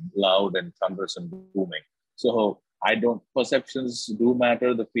just loud and thunderous and booming. So I don't, perceptions do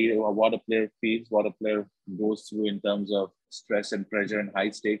matter. The feel, what a player feels, what a player goes through in terms of stress and pressure and high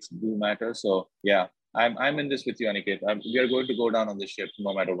stakes do matter. So yeah, I'm in this with you, Aniket. We are going to go down on this ship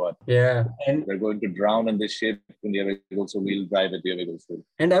no matter what. Yeah, and we're going to drown in this ship in the away goal, so we'll drive at the away goal too.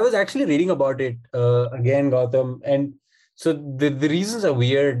 And I was actually reading about it again, Gautam, and so the reasons are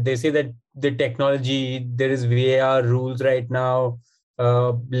weird. They say that the technology, there is VAR rules right now,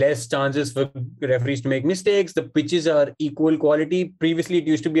 less chances for referees to make mistakes. The pitches are equal quality. Previously, it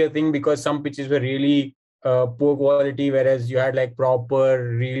used to be a thing because some pitches were really poor quality, whereas you had like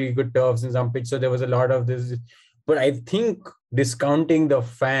proper, really good turfs in some pitch. So there was a lot of this. But I think discounting the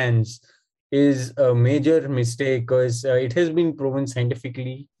fans is a major mistake, because it has been proven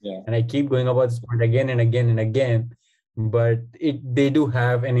scientifically. Yeah. And I keep going about this point again and again and again. But they do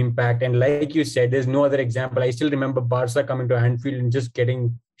have an impact. And like you said, there's no other example. I still remember Barca coming to Anfield and just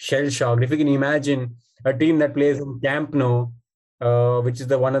getting shell-shocked. If you can imagine a team that plays in Camp Nou, which is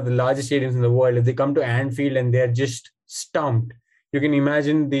one of the largest stadiums in the world, if they come to Anfield and they're just stumped, you can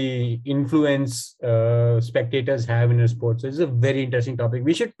imagine the influence spectators have in a sport. So it's a very interesting topic.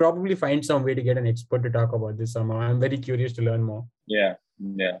 We should probably find some way to get an expert to talk about this somehow. I'm very curious to learn more. Yeah.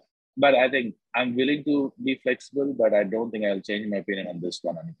 But I think I'm willing to be flexible, but I don't think I'll change my opinion on this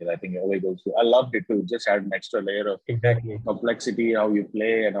one, Aniket. I think away goals. I loved it too. Just add an extra layer of complexity, how you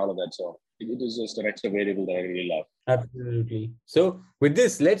play and all of that. So it is just an extra variable that I really love. Absolutely. So with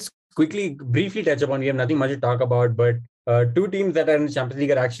this, let's briefly touch upon, we have nothing much to talk about, but two teams that are in the Champions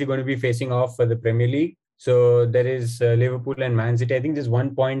League are actually going to be facing off for the Premier League. So there is Liverpool and Man City. I think there's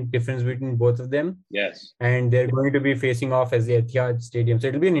 1 point difference between both of them. Yes. And they're going to be facing off as the Etihad Stadium. So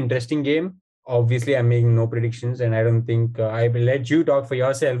it'll be an interesting game. Obviously, I'm making no predictions, and I don't think I will let you talk for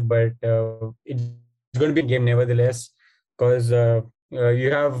yourself, but it's going to be a game nevertheless, because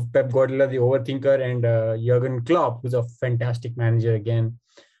you have Pep Guardiola, the overthinker, and Jurgen Klopp, who's a fantastic manager again,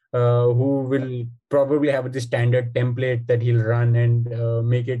 who will probably have the standard template that he'll run and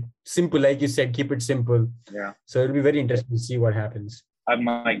make it simple. Like you said, keep it simple. Yeah. So it'll be very interesting to see what happens.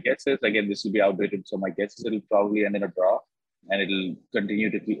 My guess is, again, this will be outdated. So my guess is it'll probably end in a draw, and it'll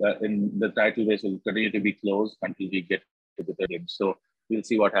continue to be in the title race will continue to be close until we get to the third game. So we'll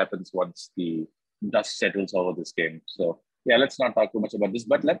see what happens once the dust settles over this game. So yeah, let's not talk too much about this,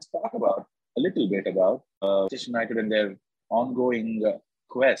 but let's talk about a little bit about Manchester United and their ongoing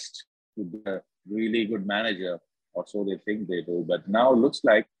quest to be a really good manager, or so they think they do. But now it looks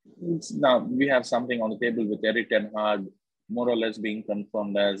like now we have something on the table with Erik ten Hag more or less being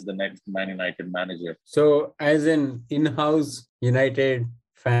confirmed as the next Man United manager. So as an in-house United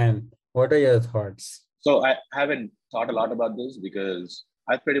fan, what are your thoughts? So I haven't thought a lot about this because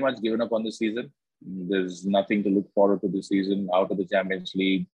I've pretty much given up on the season. There's nothing to look forward to this season, out of the Champions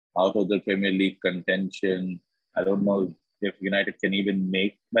League, out of the Premier League contention. I don't know if United can even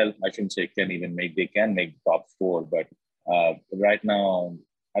make, well, I shouldn't say can even make, they can make top four, but right now,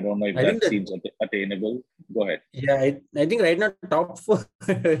 I don't know if that seems attainable. Go ahead. Yeah, I think right now top four,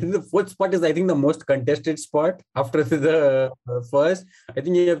 the fourth spot is I think the most contested spot after the first. I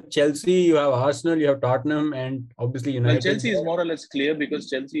think you have Chelsea, you have Arsenal, you have Tottenham, and obviously United. Well, Chelsea is more or less clear because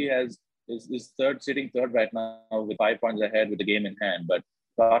Chelsea is sitting third right now with 5 points ahead with the game in hand. But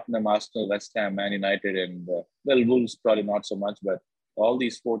Tottenham, Arsenal, West Ham, Man United, and Wolves probably not so much. But all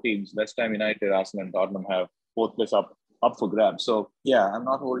these four teams, West Ham, United, Arsenal, and Tottenham have fourth place up for grabs. So yeah, I'm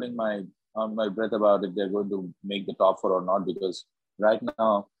not holding my breath about if they're going to make the top four or not, because right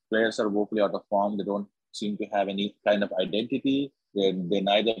now players are woefully out of form. They don't seem to have any kind of identity. They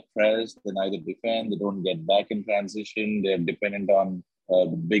neither press, they neither defend, they don't get back in transition. They're dependent on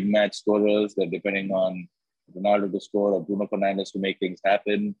big match scorers. They're depending on Ronaldo to score or Bruno Fernandes to make things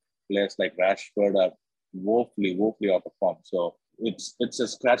happen. Players like Rashford are woefully out of form. So it's a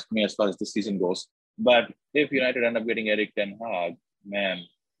scratch for me as far as the season goes. But if United end up getting Erik ten Hag, man,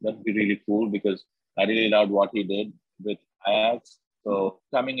 that'd be really cool, because I really loved what he did with Ajax. So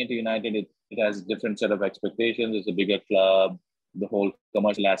coming into United, it has a different set of expectations. It's a bigger club, the whole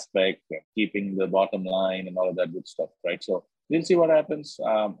commercial aspect, keeping the bottom line and all of that good stuff, right? So we'll see what happens.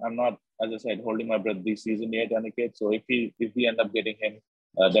 I'm not, as I said, holding my breath this season yet, Aniket. So if we end up getting him,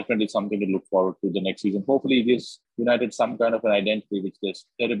 definitely something to look forward to the next season. Hopefully it gives United some kind of an identity, which they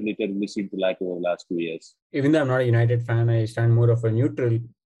terribly seem to lack over the last 2 years. Even though I'm not a United fan, I stand more of a neutral.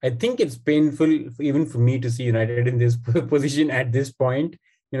 I think it's painful even for me to see United in this position at this point.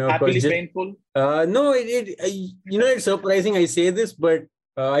 Happily painful? No, it's surprising I say this, but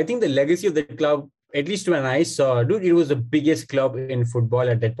I think the legacy of the club, at least when I saw, dude, it was the biggest club in football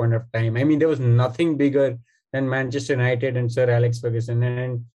at that point of time. I mean, there was nothing bigger than Manchester United and Sir Alex Ferguson.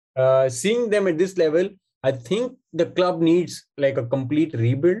 And seeing them at this level, I think the club needs like a complete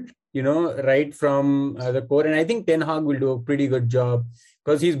rebuild, right from the core. And I think Ten Hag will do a pretty good job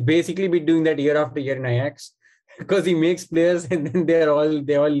because he's basically been doing that year after year in Ajax. Because he makes players and then they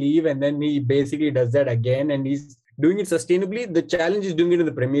all leave, and then he basically does that again, and he's doing it sustainably. The challenge is doing it in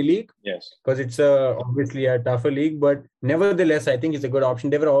the Premier League, yes, because it's obviously a tougher league, but nevertheless, I think it's a good option.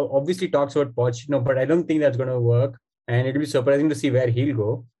 There were obviously talks about Pochettino, but I don't think that's going to work, and it'll be surprising to see where he'll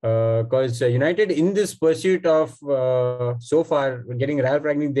go. Because United, in this pursuit of so far getting Ralph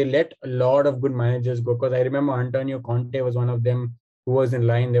Rangnick, they let a lot of good managers go. Because I remember Antonio Conte was one of them who was in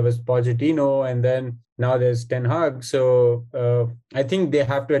line. There was Pochettino, and then now there's Ten Hag. So I think they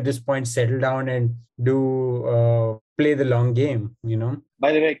have to at this point settle down and play the long game,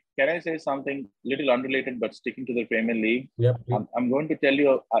 By the way, can I say something little unrelated but sticking to the Premier League? Yep. I'm going to tell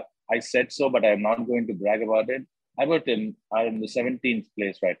you, I said so, but I'm not going to brag about it. Everton are in the 17th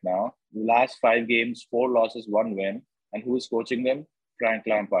place right now. The last 5 games, 4 losses, 1 win. And who is coaching them? Frank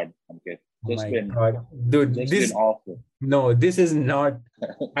Lampard. Okay. God. Dude, been awful. No, this is not.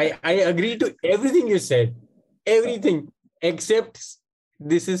 I agree to everything you said. Everything except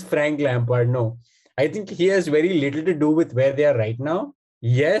this is Frank Lampard. No, I think he has very little to do with where they are right now.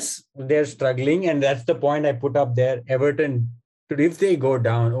 Yes, they're struggling, and that's the point I put up there. Everton, if they go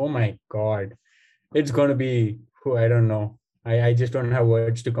down, oh my God, it's going to be, I don't know. I just don't have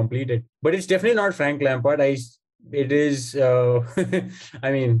words to complete it. But it's definitely not Frank Lampard. It is,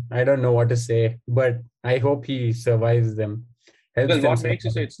 I mean, I don't know what to say, but I hope he survives them. What makes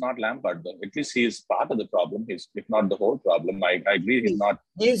you say it's not Lampard, though? At least he's part of the problem. He's, if not the whole problem. I agree he's not.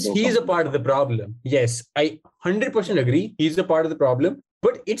 He's a part of the problem. Yes, I 100% agree. He's a part of the problem.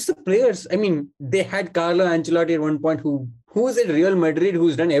 But it's the players. I mean, they had Carlo Ancelotti at one point who was at Real Madrid,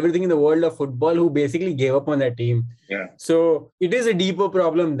 who's done everything in the world of football, who basically gave up on that team. Yeah. So it is a deeper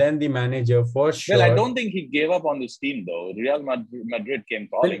problem than the manager, for sure. Well, I don't think he gave up on this team, though. Real Madrid came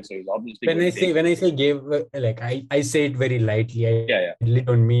calling, so he's obviously. When I say gave, like I say it very lightly. I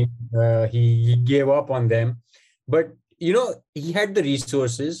don't mean he gave up on them, but he had the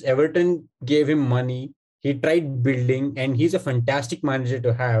resources. Everton gave him money. He tried building, and he's a fantastic manager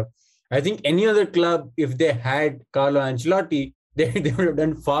to have. I think any other club, if they had Carlo Ancelotti, they would have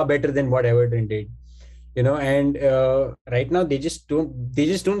done far better than what Everton did. And right now they just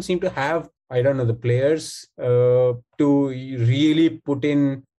don't seem to have, I don't know, the players to really put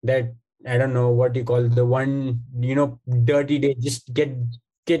in that, I don't know what you call the one, dirty day. Just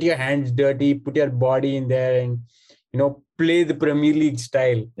get your hands dirty, put your body in there, and play the Premier League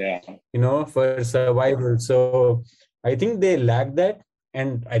style. Yeah. For survival. So I think they lack that,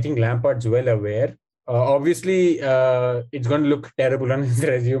 and I think Lampard's well aware. Obviously, it's going to look terrible on his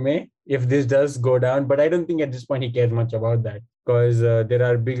resume if this does go down, but I don't think at this point he cares much about that, because there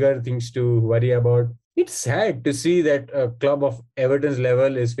are bigger things to worry about. It's sad to see that a club of Everton's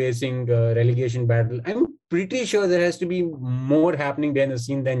level is facing a relegation battle. I'm pretty sure there has to be more happening behind the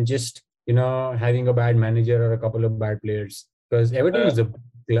scene than just having a bad manager or a couple of bad players, because Everton is a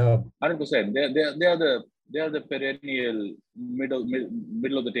club. 100%. They are the perennial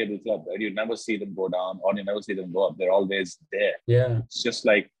middle of the table club, right? You never see them go down or you never see them go up. They're always there. Yeah. It's just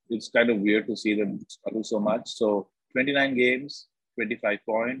like, it's kind of weird to see them struggle so much. So 29 games, 25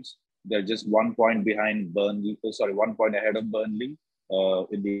 points. They're just 1 point behind Burnley. 1 point ahead of Burnley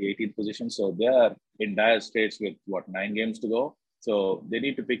in the 18th position. So they are in dire straits with 9 games to go. So they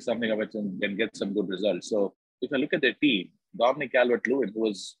need to pick something up and get some good results. So if I look at their team, Dominic Calvert-Lewin, who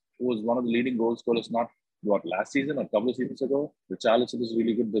was one of the leading goal scorers, last season or a couple of seasons ago. Richarlison is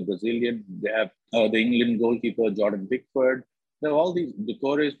really good. The Brazilian. They have the England goalkeeper, Jordan Pickford. They have all these.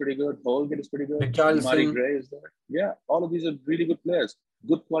 Decore is pretty good. Holgate is pretty good. Mari Gray is there. Yeah, all of these are really good players.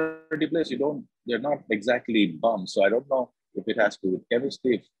 Good quality players. They're not exactly bums. So I don't know if it has to do with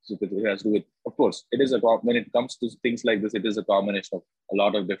chemistry, if it has to do with, of course, when it comes to things like this, it is a combination of a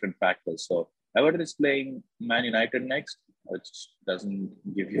lot of different factors. So Everton is playing Man United next, which doesn't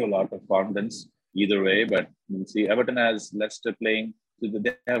give you a lot of confidence either way, but we'll see. Everton has Leicester playing. So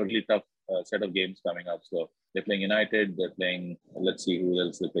they have a really tough set of games coming up. So they're playing United. They're playing, let's see who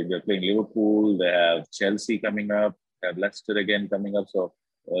else they're playing. They're playing Liverpool. They have Chelsea coming up. They have Leicester again coming up. So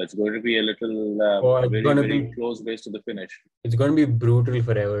It's going to be a little it's very, going to very be close race to the finish. it's going to be brutal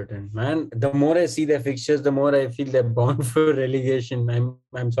for Everton, man. The more I see their fixtures, the more I feel they're bound for relegation.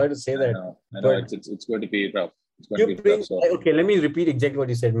 I'm sorry to say that. I know. But It's going to be rough. It's going to be rough. So. Okay, let me repeat exactly what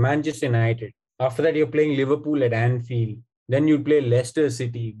you said. Manchester United. After that, you're playing Liverpool at Anfield. Then you play Leicester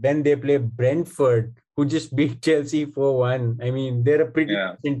City. Then they play Brentford, who just beat Chelsea 4-1. I mean, they're a pretty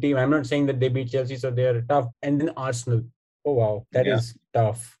decent team. I'm not saying that they beat Chelsea, so they're tough. And then Arsenal. Oh, wow. That is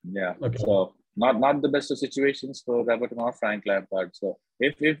tough. Yeah. Okay. So not the best of situations for Everton or Frank Lampard. So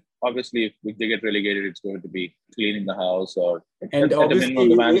if obviously if they get relegated, it's going to be cleaning the house or and obviously,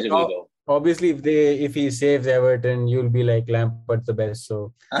 the manager will go. Obviously, if he saves Everton, you'll be like Lampard's the best.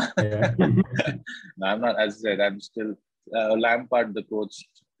 So yeah. No, I'm not. As I said, I'm still Lampard, the coach,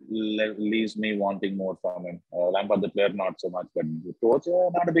 leaves me wanting more from him. Lampard, the player, not so much, but the coach,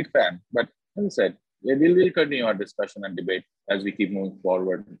 not a big fan. But as I said, we'll continue our discussion and debate as we keep moving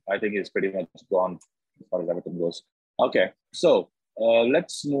forward. I think it's pretty much gone as far as Everton goes. Okay, so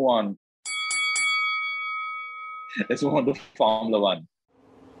let's move on. Let's move on to Formula One.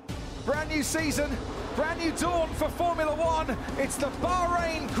 Brand new season, brand new dawn for Formula One. It's the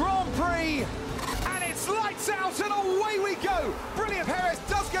Bahrain Grand Prix. And it's lights out and away we go. Brilliant. Perez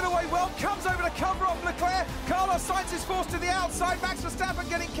does get away well, comes over to cover off Leclerc. Carlos Sainz is forced to the outside. Max Verstappen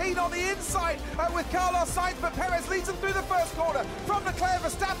getting keen on the inside with Carlos Sainz, but Perez leads them through the first corner. From Leclerc,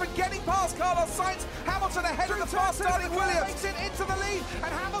 Verstappen getting past Carlos Sainz. Hamilton ahead of the fast-starting Williams. Makes it into the lead,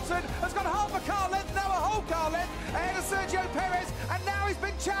 and Hamilton has got half a car length, now a whole car length, ahead of Sergio Perez, and now he's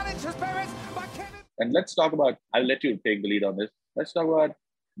been challenged as Perez by Kevin. And let's talk about, I'll let you take the lead on this. Let's talk about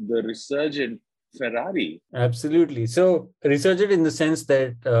the resurgent Ferrari. Absolutely. So resurgent in the sense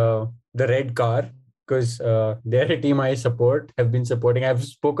that the red car, because they're a team I support, have been supporting. I've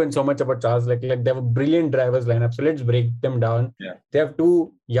spoken so much about Charles Leclerc. They have a brilliant drivers lineup. So let's break them down. Yeah. They have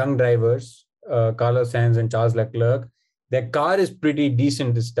two young drivers, Carlos Sainz and Charles Leclerc. Their car is pretty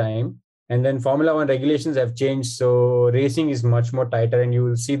decent this time. And then Formula One regulations have changed. So racing is much more tighter, and you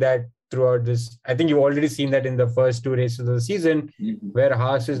will see that throughout this. I think you've already seen that in the first two races of the season, where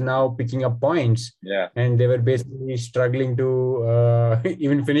Haas is now picking up points. Yeah. And they were basically struggling to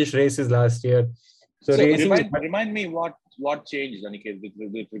even finish races last year. So remind me what changed, Aniket,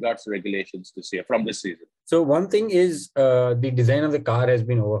 with regards to regulations this year from this season. So one thing is the design of the car has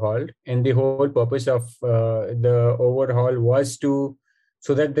been overhauled, and the whole purpose of the overhaul was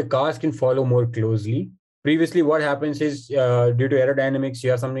so that the cars can follow more closely. Previously, what happens is due to aerodynamics,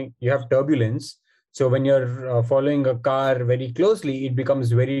 you have turbulence. So when you're following a car very closely, it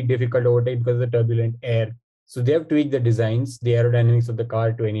becomes very difficult to overtake because of the turbulent air. So they have tweaked the designs, the aerodynamics of the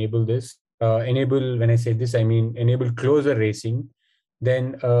car to enable this. When I say this, I mean enable closer racing.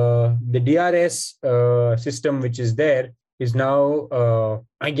 Then the DRS system, which is there, is now,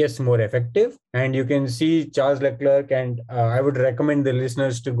 I guess, more effective. And you can see Charles Leclerc, and I would recommend the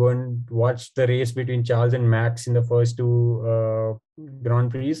listeners to go and watch the race between Charles and Max in the first two Grand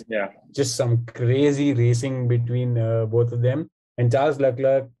Prix. Yeah. Just some crazy racing between both of them. And Charles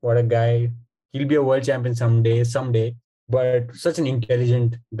Leclerc, what a guy. He'll be a world champion someday. But such an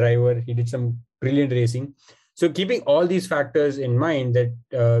intelligent driver. He did some brilliant racing. So keeping all these factors in mind,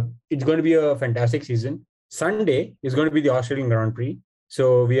 that it's going to be a fantastic season. Sunday is going to be the Australian Grand Prix.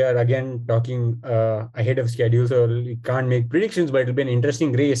 So we are again talking ahead of schedule. So we can't make predictions, but it'll be an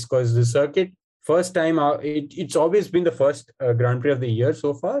interesting race because the circuit, first time out, it's always been the first Grand Prix of the year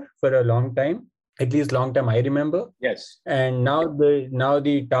so far for a long time, at least long time I remember. Yes. And now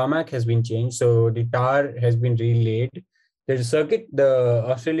the tarmac has been changed. So the tar has been relaid. The circuit, the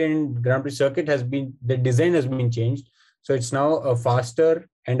Australian Grand Prix circuit the design has been changed. So it's now a faster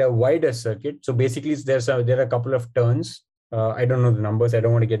and a wider circuit. So basically there are a couple of turns. I don't know the numbers. I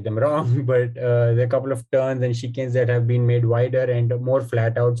don't want to get them wrong, but there are a couple of turns and chicanes that have been made wider and more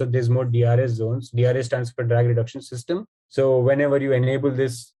flat out. So there's more DRS zones. DRS stands for drag reduction system. So whenever you enable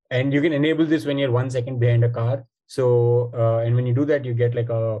this, and you can enable this when you're 1 second behind a car. So, and when you do that, you get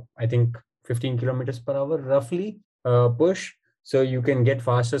like I think 15 kilometers per hour roughly push. So you can get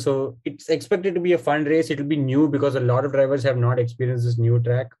faster. So it's expected to be a fun race. It'll be new because a lot of drivers have not experienced this new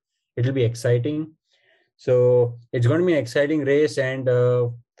track. It'll be exciting. So it's going to be an exciting race. And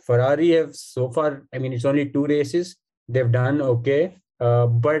Ferrari have so far, I mean, it's only 2 races. They've done okay.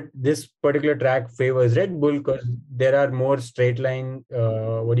 But this particular track favors Red Bull because there are more straight line,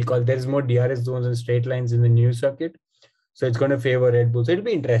 there's more DRS zones and straight lines in the new circuit. So it's going to favor Red Bull. So it'll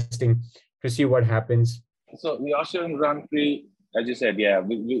be interesting to see what happens. So the Australian Grand Prix, as you said, yeah,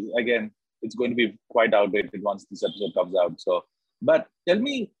 again, it's going to be quite outdated once this episode comes out. So, but tell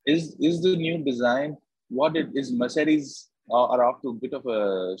me, is the new design, is Mercedes are off to a bit of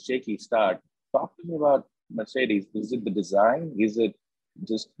a shaky start. Talk to me about Mercedes. Is it the design? Is it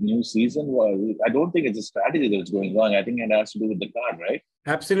just new season? Well, I don't think it's a strategy that's going wrong. I think it has to do with the car, right?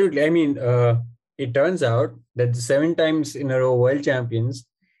 Absolutely. I mean, it turns out that the 7 times in a row world champions,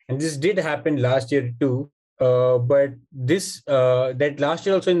 and this did happen last year too. But that last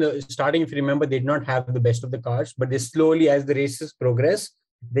year also in the starting, if you remember, they did not have the best of the cars, but they slowly, as the races progress,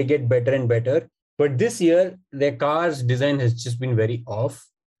 they get better and better. But this year, their car's design has just been very off.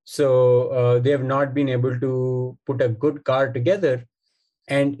 So they have not been able to put a good car together.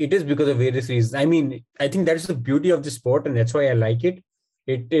 And it is because of various reasons. I mean, I think that's the beauty of the sport, and that's why I like it.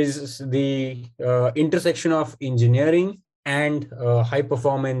 It is the intersection of engineering and high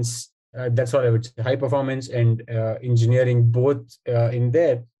performance. That's what I would say. High performance and engineering both in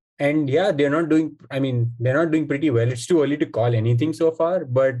there. And yeah, they're not doing pretty well. It's too early to call anything so far,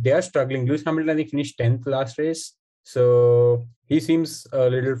 but they are struggling. Lewis Hamilton, I think, finished 10th last race. So he seems a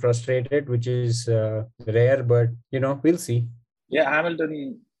little frustrated, which is rare, but we'll see. Yeah,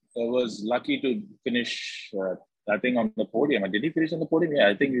 Hamilton was lucky to finish, I think, on the podium. Did he finish on the podium? Yeah,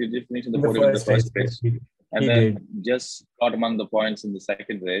 I think he did finish on the podium in the first race. And then just got among the points in the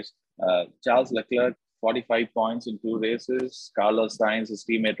second race. Charles Leclerc, 45 points in 2 races. Carlos Sainz, his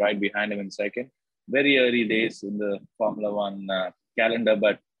teammate, right behind him in second. Very early days in the Formula One calendar.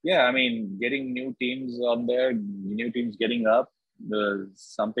 But yeah, I mean, getting new teams on there, new teams getting up,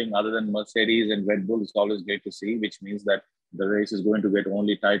 something other than Mercedes and Red Bull is always great to see, which means that the race is going to get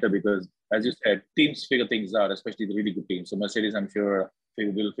only tighter because, as you said, teams figure things out, especially the really good teams. So Mercedes, I'm sure,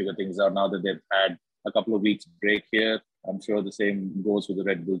 will figure things out now that they've had a couple of weeks break here. I'm sure the same goes with the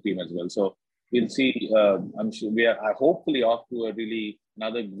Red Bull team as well. So we'll see. I'm sure we are hopefully off to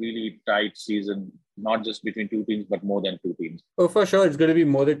another really tight season, not just between 2 teams, but more than 2 teams. Oh, for sure. It's going to be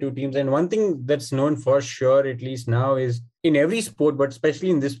more than 2 teams. And one thing that's known for sure, at least now, is in every sport, but especially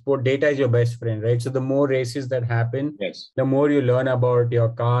in this sport, data is your best friend, right? So the more races that happen, yes, the more you learn about your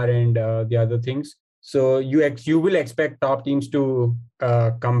car and the other things. So you will expect top teams to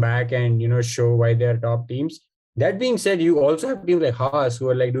come back and, show why they're top teams. That being said, you also have teams like Haas who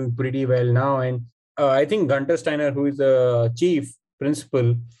are like doing pretty well now. And I think Gunter Steiner, who is the chief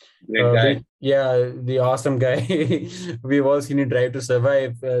principal, the awesome guy, we've all seen in Drive to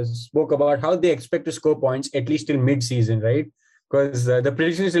Survive, spoke about how they expect to score points at least till mid-season, right? Because the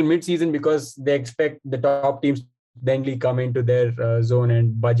prediction is till mid-season because they expect the top teams then come into their zone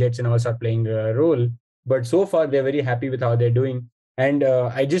and budgets and all start playing a role. But so far, they're very happy with how they're doing. And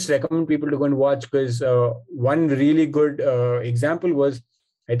I just recommend people to go and watch because one really good example was,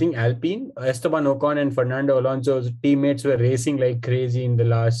 I think, Alpine. Esteban Ocon and Fernando Alonso's teammates were racing like crazy in the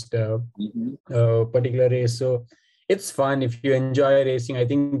last particular race. So it's fun. If you enjoy racing, I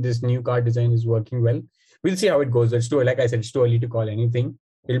think this new car design is working well. We'll see how it goes. Like I said, it's too early to call anything.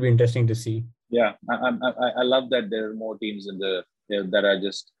 It'll be interesting to see. Yeah, I love that there are more teams that are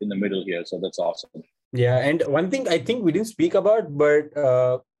just in the middle here. So that's awesome. Yeah, and one thing I think we didn't speak about, but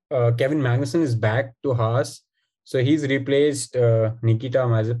Kevin Magnussen is back to Haas. So he's replaced Nikita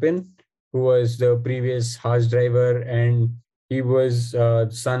Mazepin, who was the previous Haas driver, and he was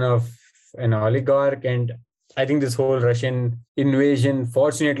son of an oligarch. And I think this whole Russian invasion,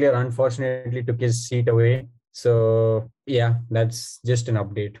 fortunately or unfortunately, took his seat away. So yeah, that's just an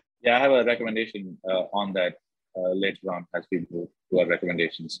update. Yeah, I have a recommendation on that later on as we move to our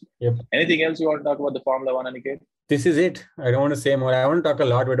recommendations. Yep. Anything else you want to talk about the Formula One, Aniket? This is it. I don't want to say more. I want to talk a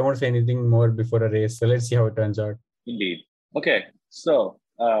lot, but I don't want to say anything more before a race. So let's see how it turns out. Indeed. Okay. So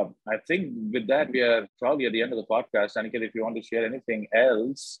I think with that, we are probably at the end of the podcast. Aniket, if you want to share anything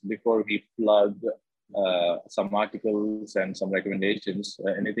else before we plug some articles and some recommendations,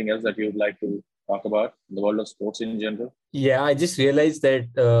 anything else that you would like to talk about in the world of sports in general? Yeah, I just realized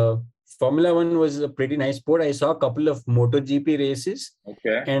that Formula One was a pretty nice sport. I saw a couple of MotoGP races.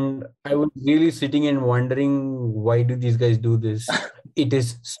 Okay. And I was really sitting and wondering, why do these guys do this? It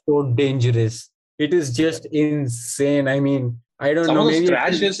is so dangerous. It is just insane. I mean, I don't know. Some of those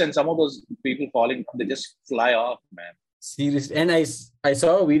crashes and some of those people falling, they just fly off, man. Seriously. And I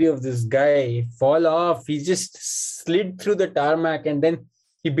saw a video of this guy fall off. He just slid through the tarmac and then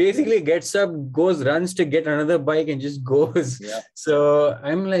he basically gets up, runs to get another bike and just goes. Yeah. So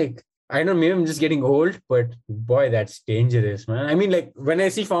I'm like, I don't know, maybe I'm just getting old, but boy, that's dangerous, man. I mean, like when I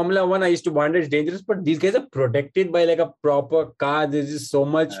see Formula One, I used to wonder it's dangerous, but these guys are protected by like a proper car. There's just so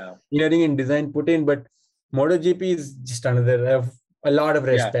much engineering and design put in, but MotoGP is just another, a lot of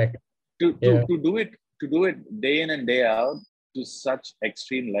respect. To do it day in and day out to such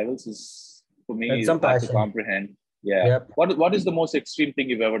extreme levels is, for me, is hard to comprehend. Yeah. Yep. What is the most extreme thing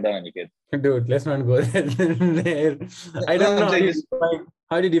you've ever done, Aniket? Dude, let's not go there. I don't know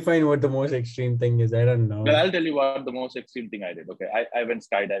how do you define what the most extreme thing is. I don't know. Well, I'll tell you what the most extreme thing I did. Okay, I went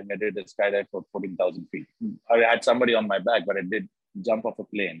skydiving. I did a skydive for 14,000 feet. I had somebody on my back, but I did jump off a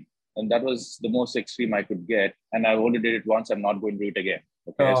plane. And that was the most extreme I could get. And I only did it once. I'm not going to do it again.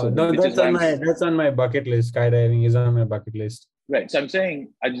 Okay, so no, that's on my bucket list. Skydiving is on my bucket list. Right. So I'm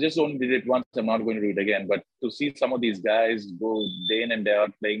saying I just only did it once. I'm not going to do it again. But to see some of these guys go day in and day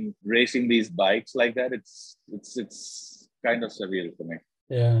out racing these bikes like that, it's kind of surreal for me.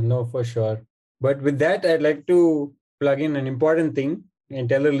 Yeah, no, for sure. But with that, I'd like to plug in an important thing and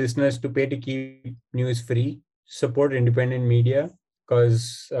tell the listeners to pay to keep news free, support independent media,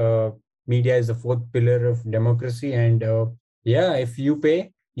 because media is the fourth pillar of democracy. And if you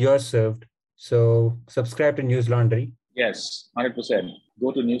pay, you're served. So subscribe to News Laundry. Yes, 100%.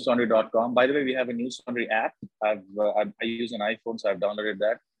 Go to newslaundry.com. By the way, we have a News Laundry app. I use an iPhone, so I've downloaded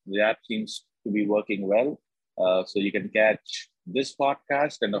that. The app seems to be working well. So you can catch this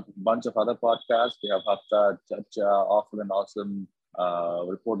podcast and a bunch of other podcasts. We have Hafta, Chacha, Awful and Awesome,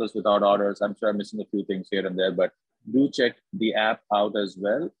 Reporters Without Orders. I'm sure I'm missing a few things here and there, but do check the app out as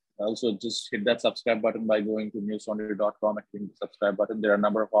well. Also, just hit that subscribe button by going to newslaundry.com and hitting the subscribe button. There are a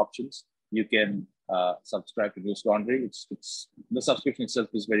number of options. You can subscribe to News Laundry. It's the subscription itself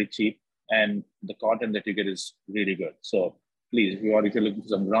is very cheap, and the content that you get is really good. So please, if you're looking for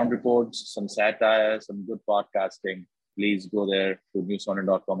some ground reports, some satire, some good podcasting, please go there to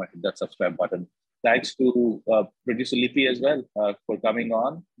newslaundry.com and hit that subscribe button. Thanks to producer Lippy as well for coming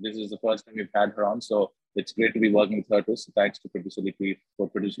on. This is the first time we've had her on, so it's great to be working with her too. So thanks to producer Lippy for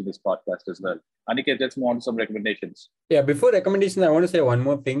producing this podcast as well. Aniket, let's move on to some recommendations. Yeah, before recommendations, I want to say one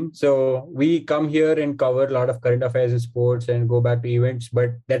more thing. So we come here and cover a lot of current affairs in sports and go back to events, but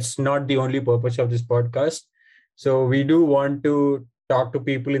that's not the only purpose of this podcast. So we do want to talk to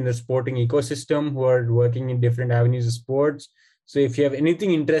people in the sporting ecosystem who are working in different avenues of sports. So if you have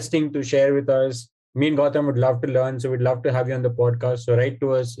anything interesting to share with us, me and Gautam would love to learn. So we'd love to have you on the podcast. So write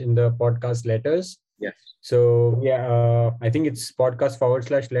to us in the podcast letters. Yes. So I think it's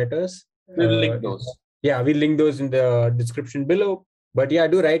podcast/letters. We'll link those. Yeah, we'll link those in the description below. But yeah,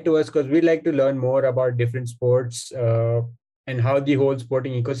 do write to us because we'd like to learn more about different sports and how the whole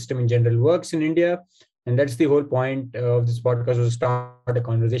sporting ecosystem in general works in India. And that's the whole point of this podcast, was to start a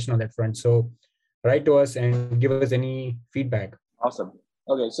conversation on that front. So write to us and give us any feedback. Awesome.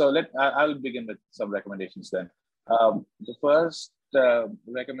 Okay, so I'll begin with some recommendations then. The first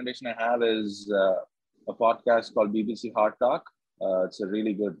recommendation I have is a podcast called BBC Hard Talk. It's a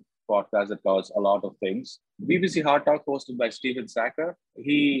really good podcast that covers a lot of things. BBC Hard Talk, hosted by Stephen Sacker.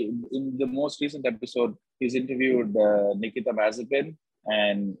 In the most recent episode, he's interviewed Nikita Mazepin,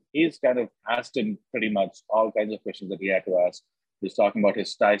 and he's kind of asked him pretty much all kinds of questions that he had to ask. He's talking about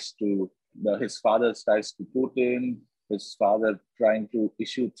his ties to his father's ties to Putin, his father trying to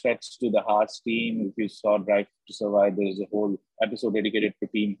issue threats to the Haas team. If you saw Drive to Survive, there's a whole episode dedicated to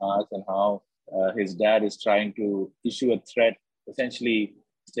Team Haas and how his dad is trying to issue a threat, essentially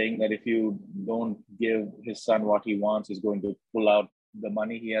saying that if you don't give his son what he wants, he's going to pull out the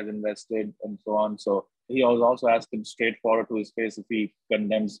money he has invested and so on. So he also asked him straightforward to his face if he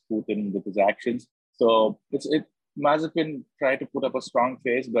condemns Putin with his actions. So Mazepin tried to put up a strong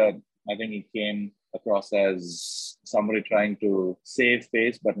face, but I think he came across as somebody trying to save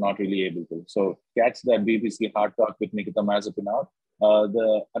face, but not really able to. So catch that BBC Hard Talk with Nikita Mazepin out.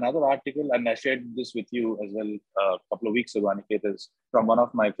 Another article, and I shared this with you as well a couple of weeks ago, Aniket, is from one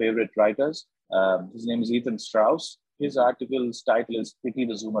of my favorite writers. His name is Ethan Strauss. His article's title is Pity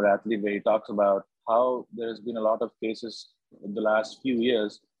the Zoomer Athlete, where he talks about how there's been a lot of cases in the last few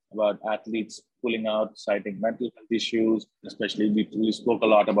years about athletes pulling out, citing mental health issues. Especially, we spoke a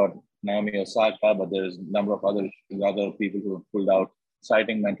lot about Naomi Osaka, but there's a number of other people who have pulled out,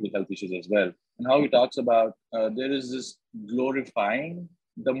 citing mental health issues as well. And how he talks about there is this glorifying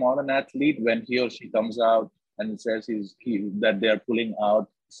the modern athlete when he or she comes out and says that they are pulling out,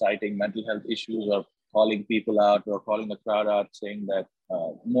 citing mental health issues, or calling people out or calling the crowd out, saying that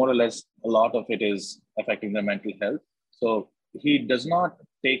more or less a lot of it is affecting their mental health. So he does not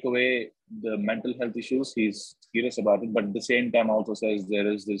take away the mental health issues. He's serious about it, but at the same time also says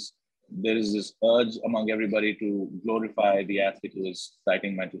there is this urge among everybody to glorify the athlete who is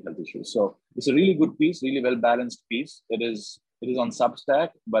citing mental health issues. So it's a really good piece, really well-balanced piece. It is on Substack,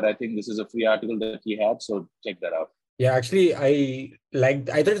 but I think this is a free article that he had, so check that out. Yeah, actually, I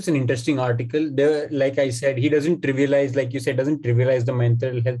thought it's an interesting article. Like I said, he doesn't trivialize, like you said, doesn't trivialize the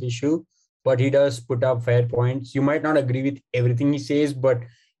mental health issue, but he does put up fair points. You might not agree with everything he says, but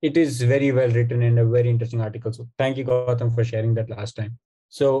it is very well written and a very interesting article. So thank you, Gautam, for sharing that last time.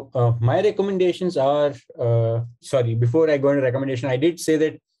 So my recommendations are, before I go into recommendation, I did say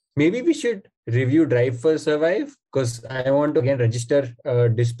that maybe we should review Drive for Survive, because I want to again register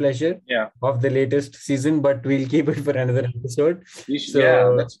displeasure of the latest season, but we'll keep it for another episode.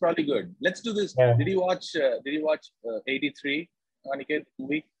 Yeah, that's probably good. Let's do this. Did you watch 83, Aniket,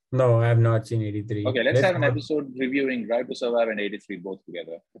 movie? No, I have not seen 83. Okay, let's have an episode reviewing Drive to Survive and 83 both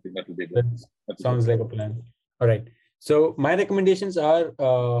together. I think that will be good. That sounds like a plan. All right. So my recommendations are,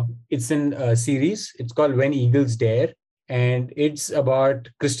 it's in a series. It's called When Eagles Dare. And it's about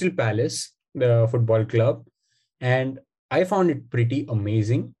Crystal Palace, the football club. And I found it pretty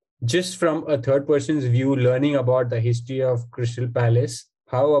amazing. Just from a third person's view, learning about the history of Crystal Palace.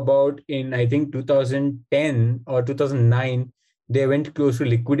 How about in, I think, 2010 or 2009, they went close to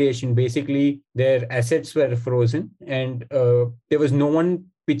liquidation. Basically, their assets were frozen and there was no one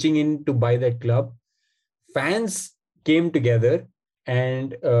pitching in to buy that club. Fans came together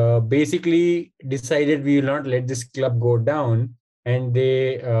and basically decided we will not let this club go down. And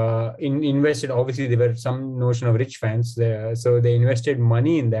they invested, obviously there were some notion of rich fans there, so they invested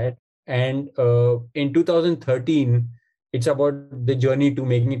money in that. And in 2013, it's about the journey to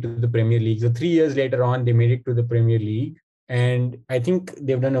making it to the Premier League. So 3 years later on, they made it to the Premier League. And I think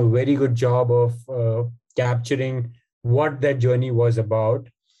they've done a very good job of capturing what that journey was about.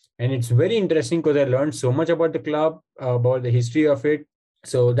 And it's very interesting because I learned so much about the club, about the history of it.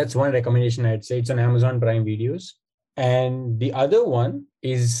 So that's one recommendation I'd say. It's on Amazon Prime Videos. And the other one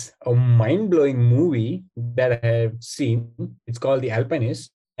is a mind-blowing movie that I have seen. It's called The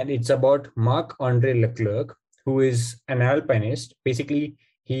Alpinist. And it's about Marc-Andre Leclerc, who is an alpinist. Basically,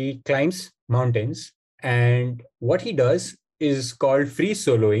 he climbs mountains. And what he does is called free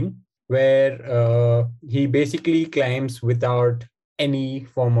soloing, where he basically climbs without any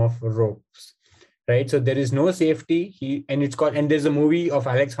form of ropes, right? So there is no safety. And there's a movie of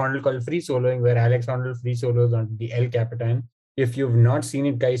Alex Honnold called Free Soloing, where Alex Honnold free solos on the El Capitan. If you've not seen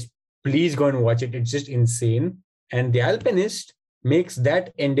it, guys, please go and watch it. It's just insane. And The Alpinist makes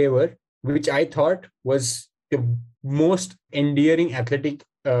that endeavor, which I thought was the most endearing athletic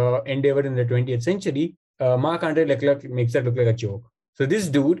endeavor in the 20th century. Marc-Andre Leclerc makes that look like a joke. So this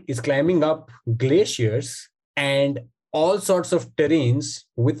dude is climbing up glaciers and all sorts of terrains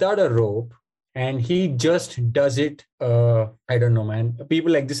without a rope, and he just does it. I don't know, man.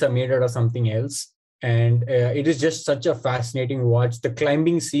 People like this are made out of something else, and it is just such a fascinating watch. The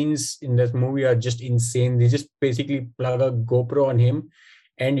climbing scenes in this movie are just insane. They just basically plug a GoPro on him,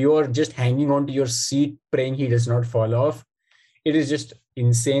 and you're just hanging onto your seat praying he does not fall off. It is just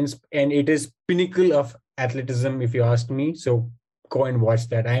insane, and it is pinnacle of athleticism, if you ask me. So go and watch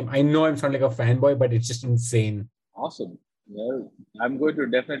that. I know I'm sounding like a fanboy, but it's just insane. Awesome. Well, I'm going to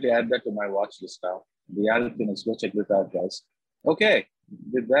definitely add that to my watch list now. The Alpinist, go check this out, guys. Okay,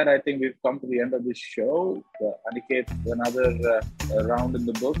 with that, I think we've come to the end of this show. Aniket, another round in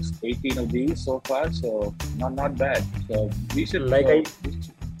the books, 18 of these so far, so not bad. So we should...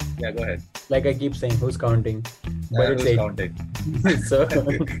 Yeah, go ahead. Like I keep saying, who's counting? But who's counting? So...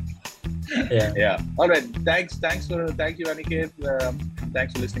 Yeah. All right. Thank you, Aniket.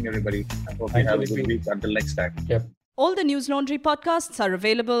 Thanks for listening, everybody. I hope you have a good week. Until next time. Yep. All the News Laundry podcasts are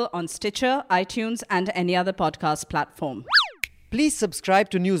available on Stitcher, iTunes, and any other podcast platform. Please subscribe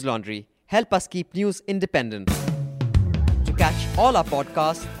to News Laundry. Help us keep news independent. To catch all our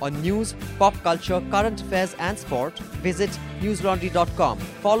podcasts on news, pop culture, current affairs, and sport, visit newslaundry.com.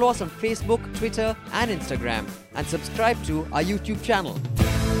 Follow us on Facebook, Twitter, and Instagram, and subscribe to our YouTube channel.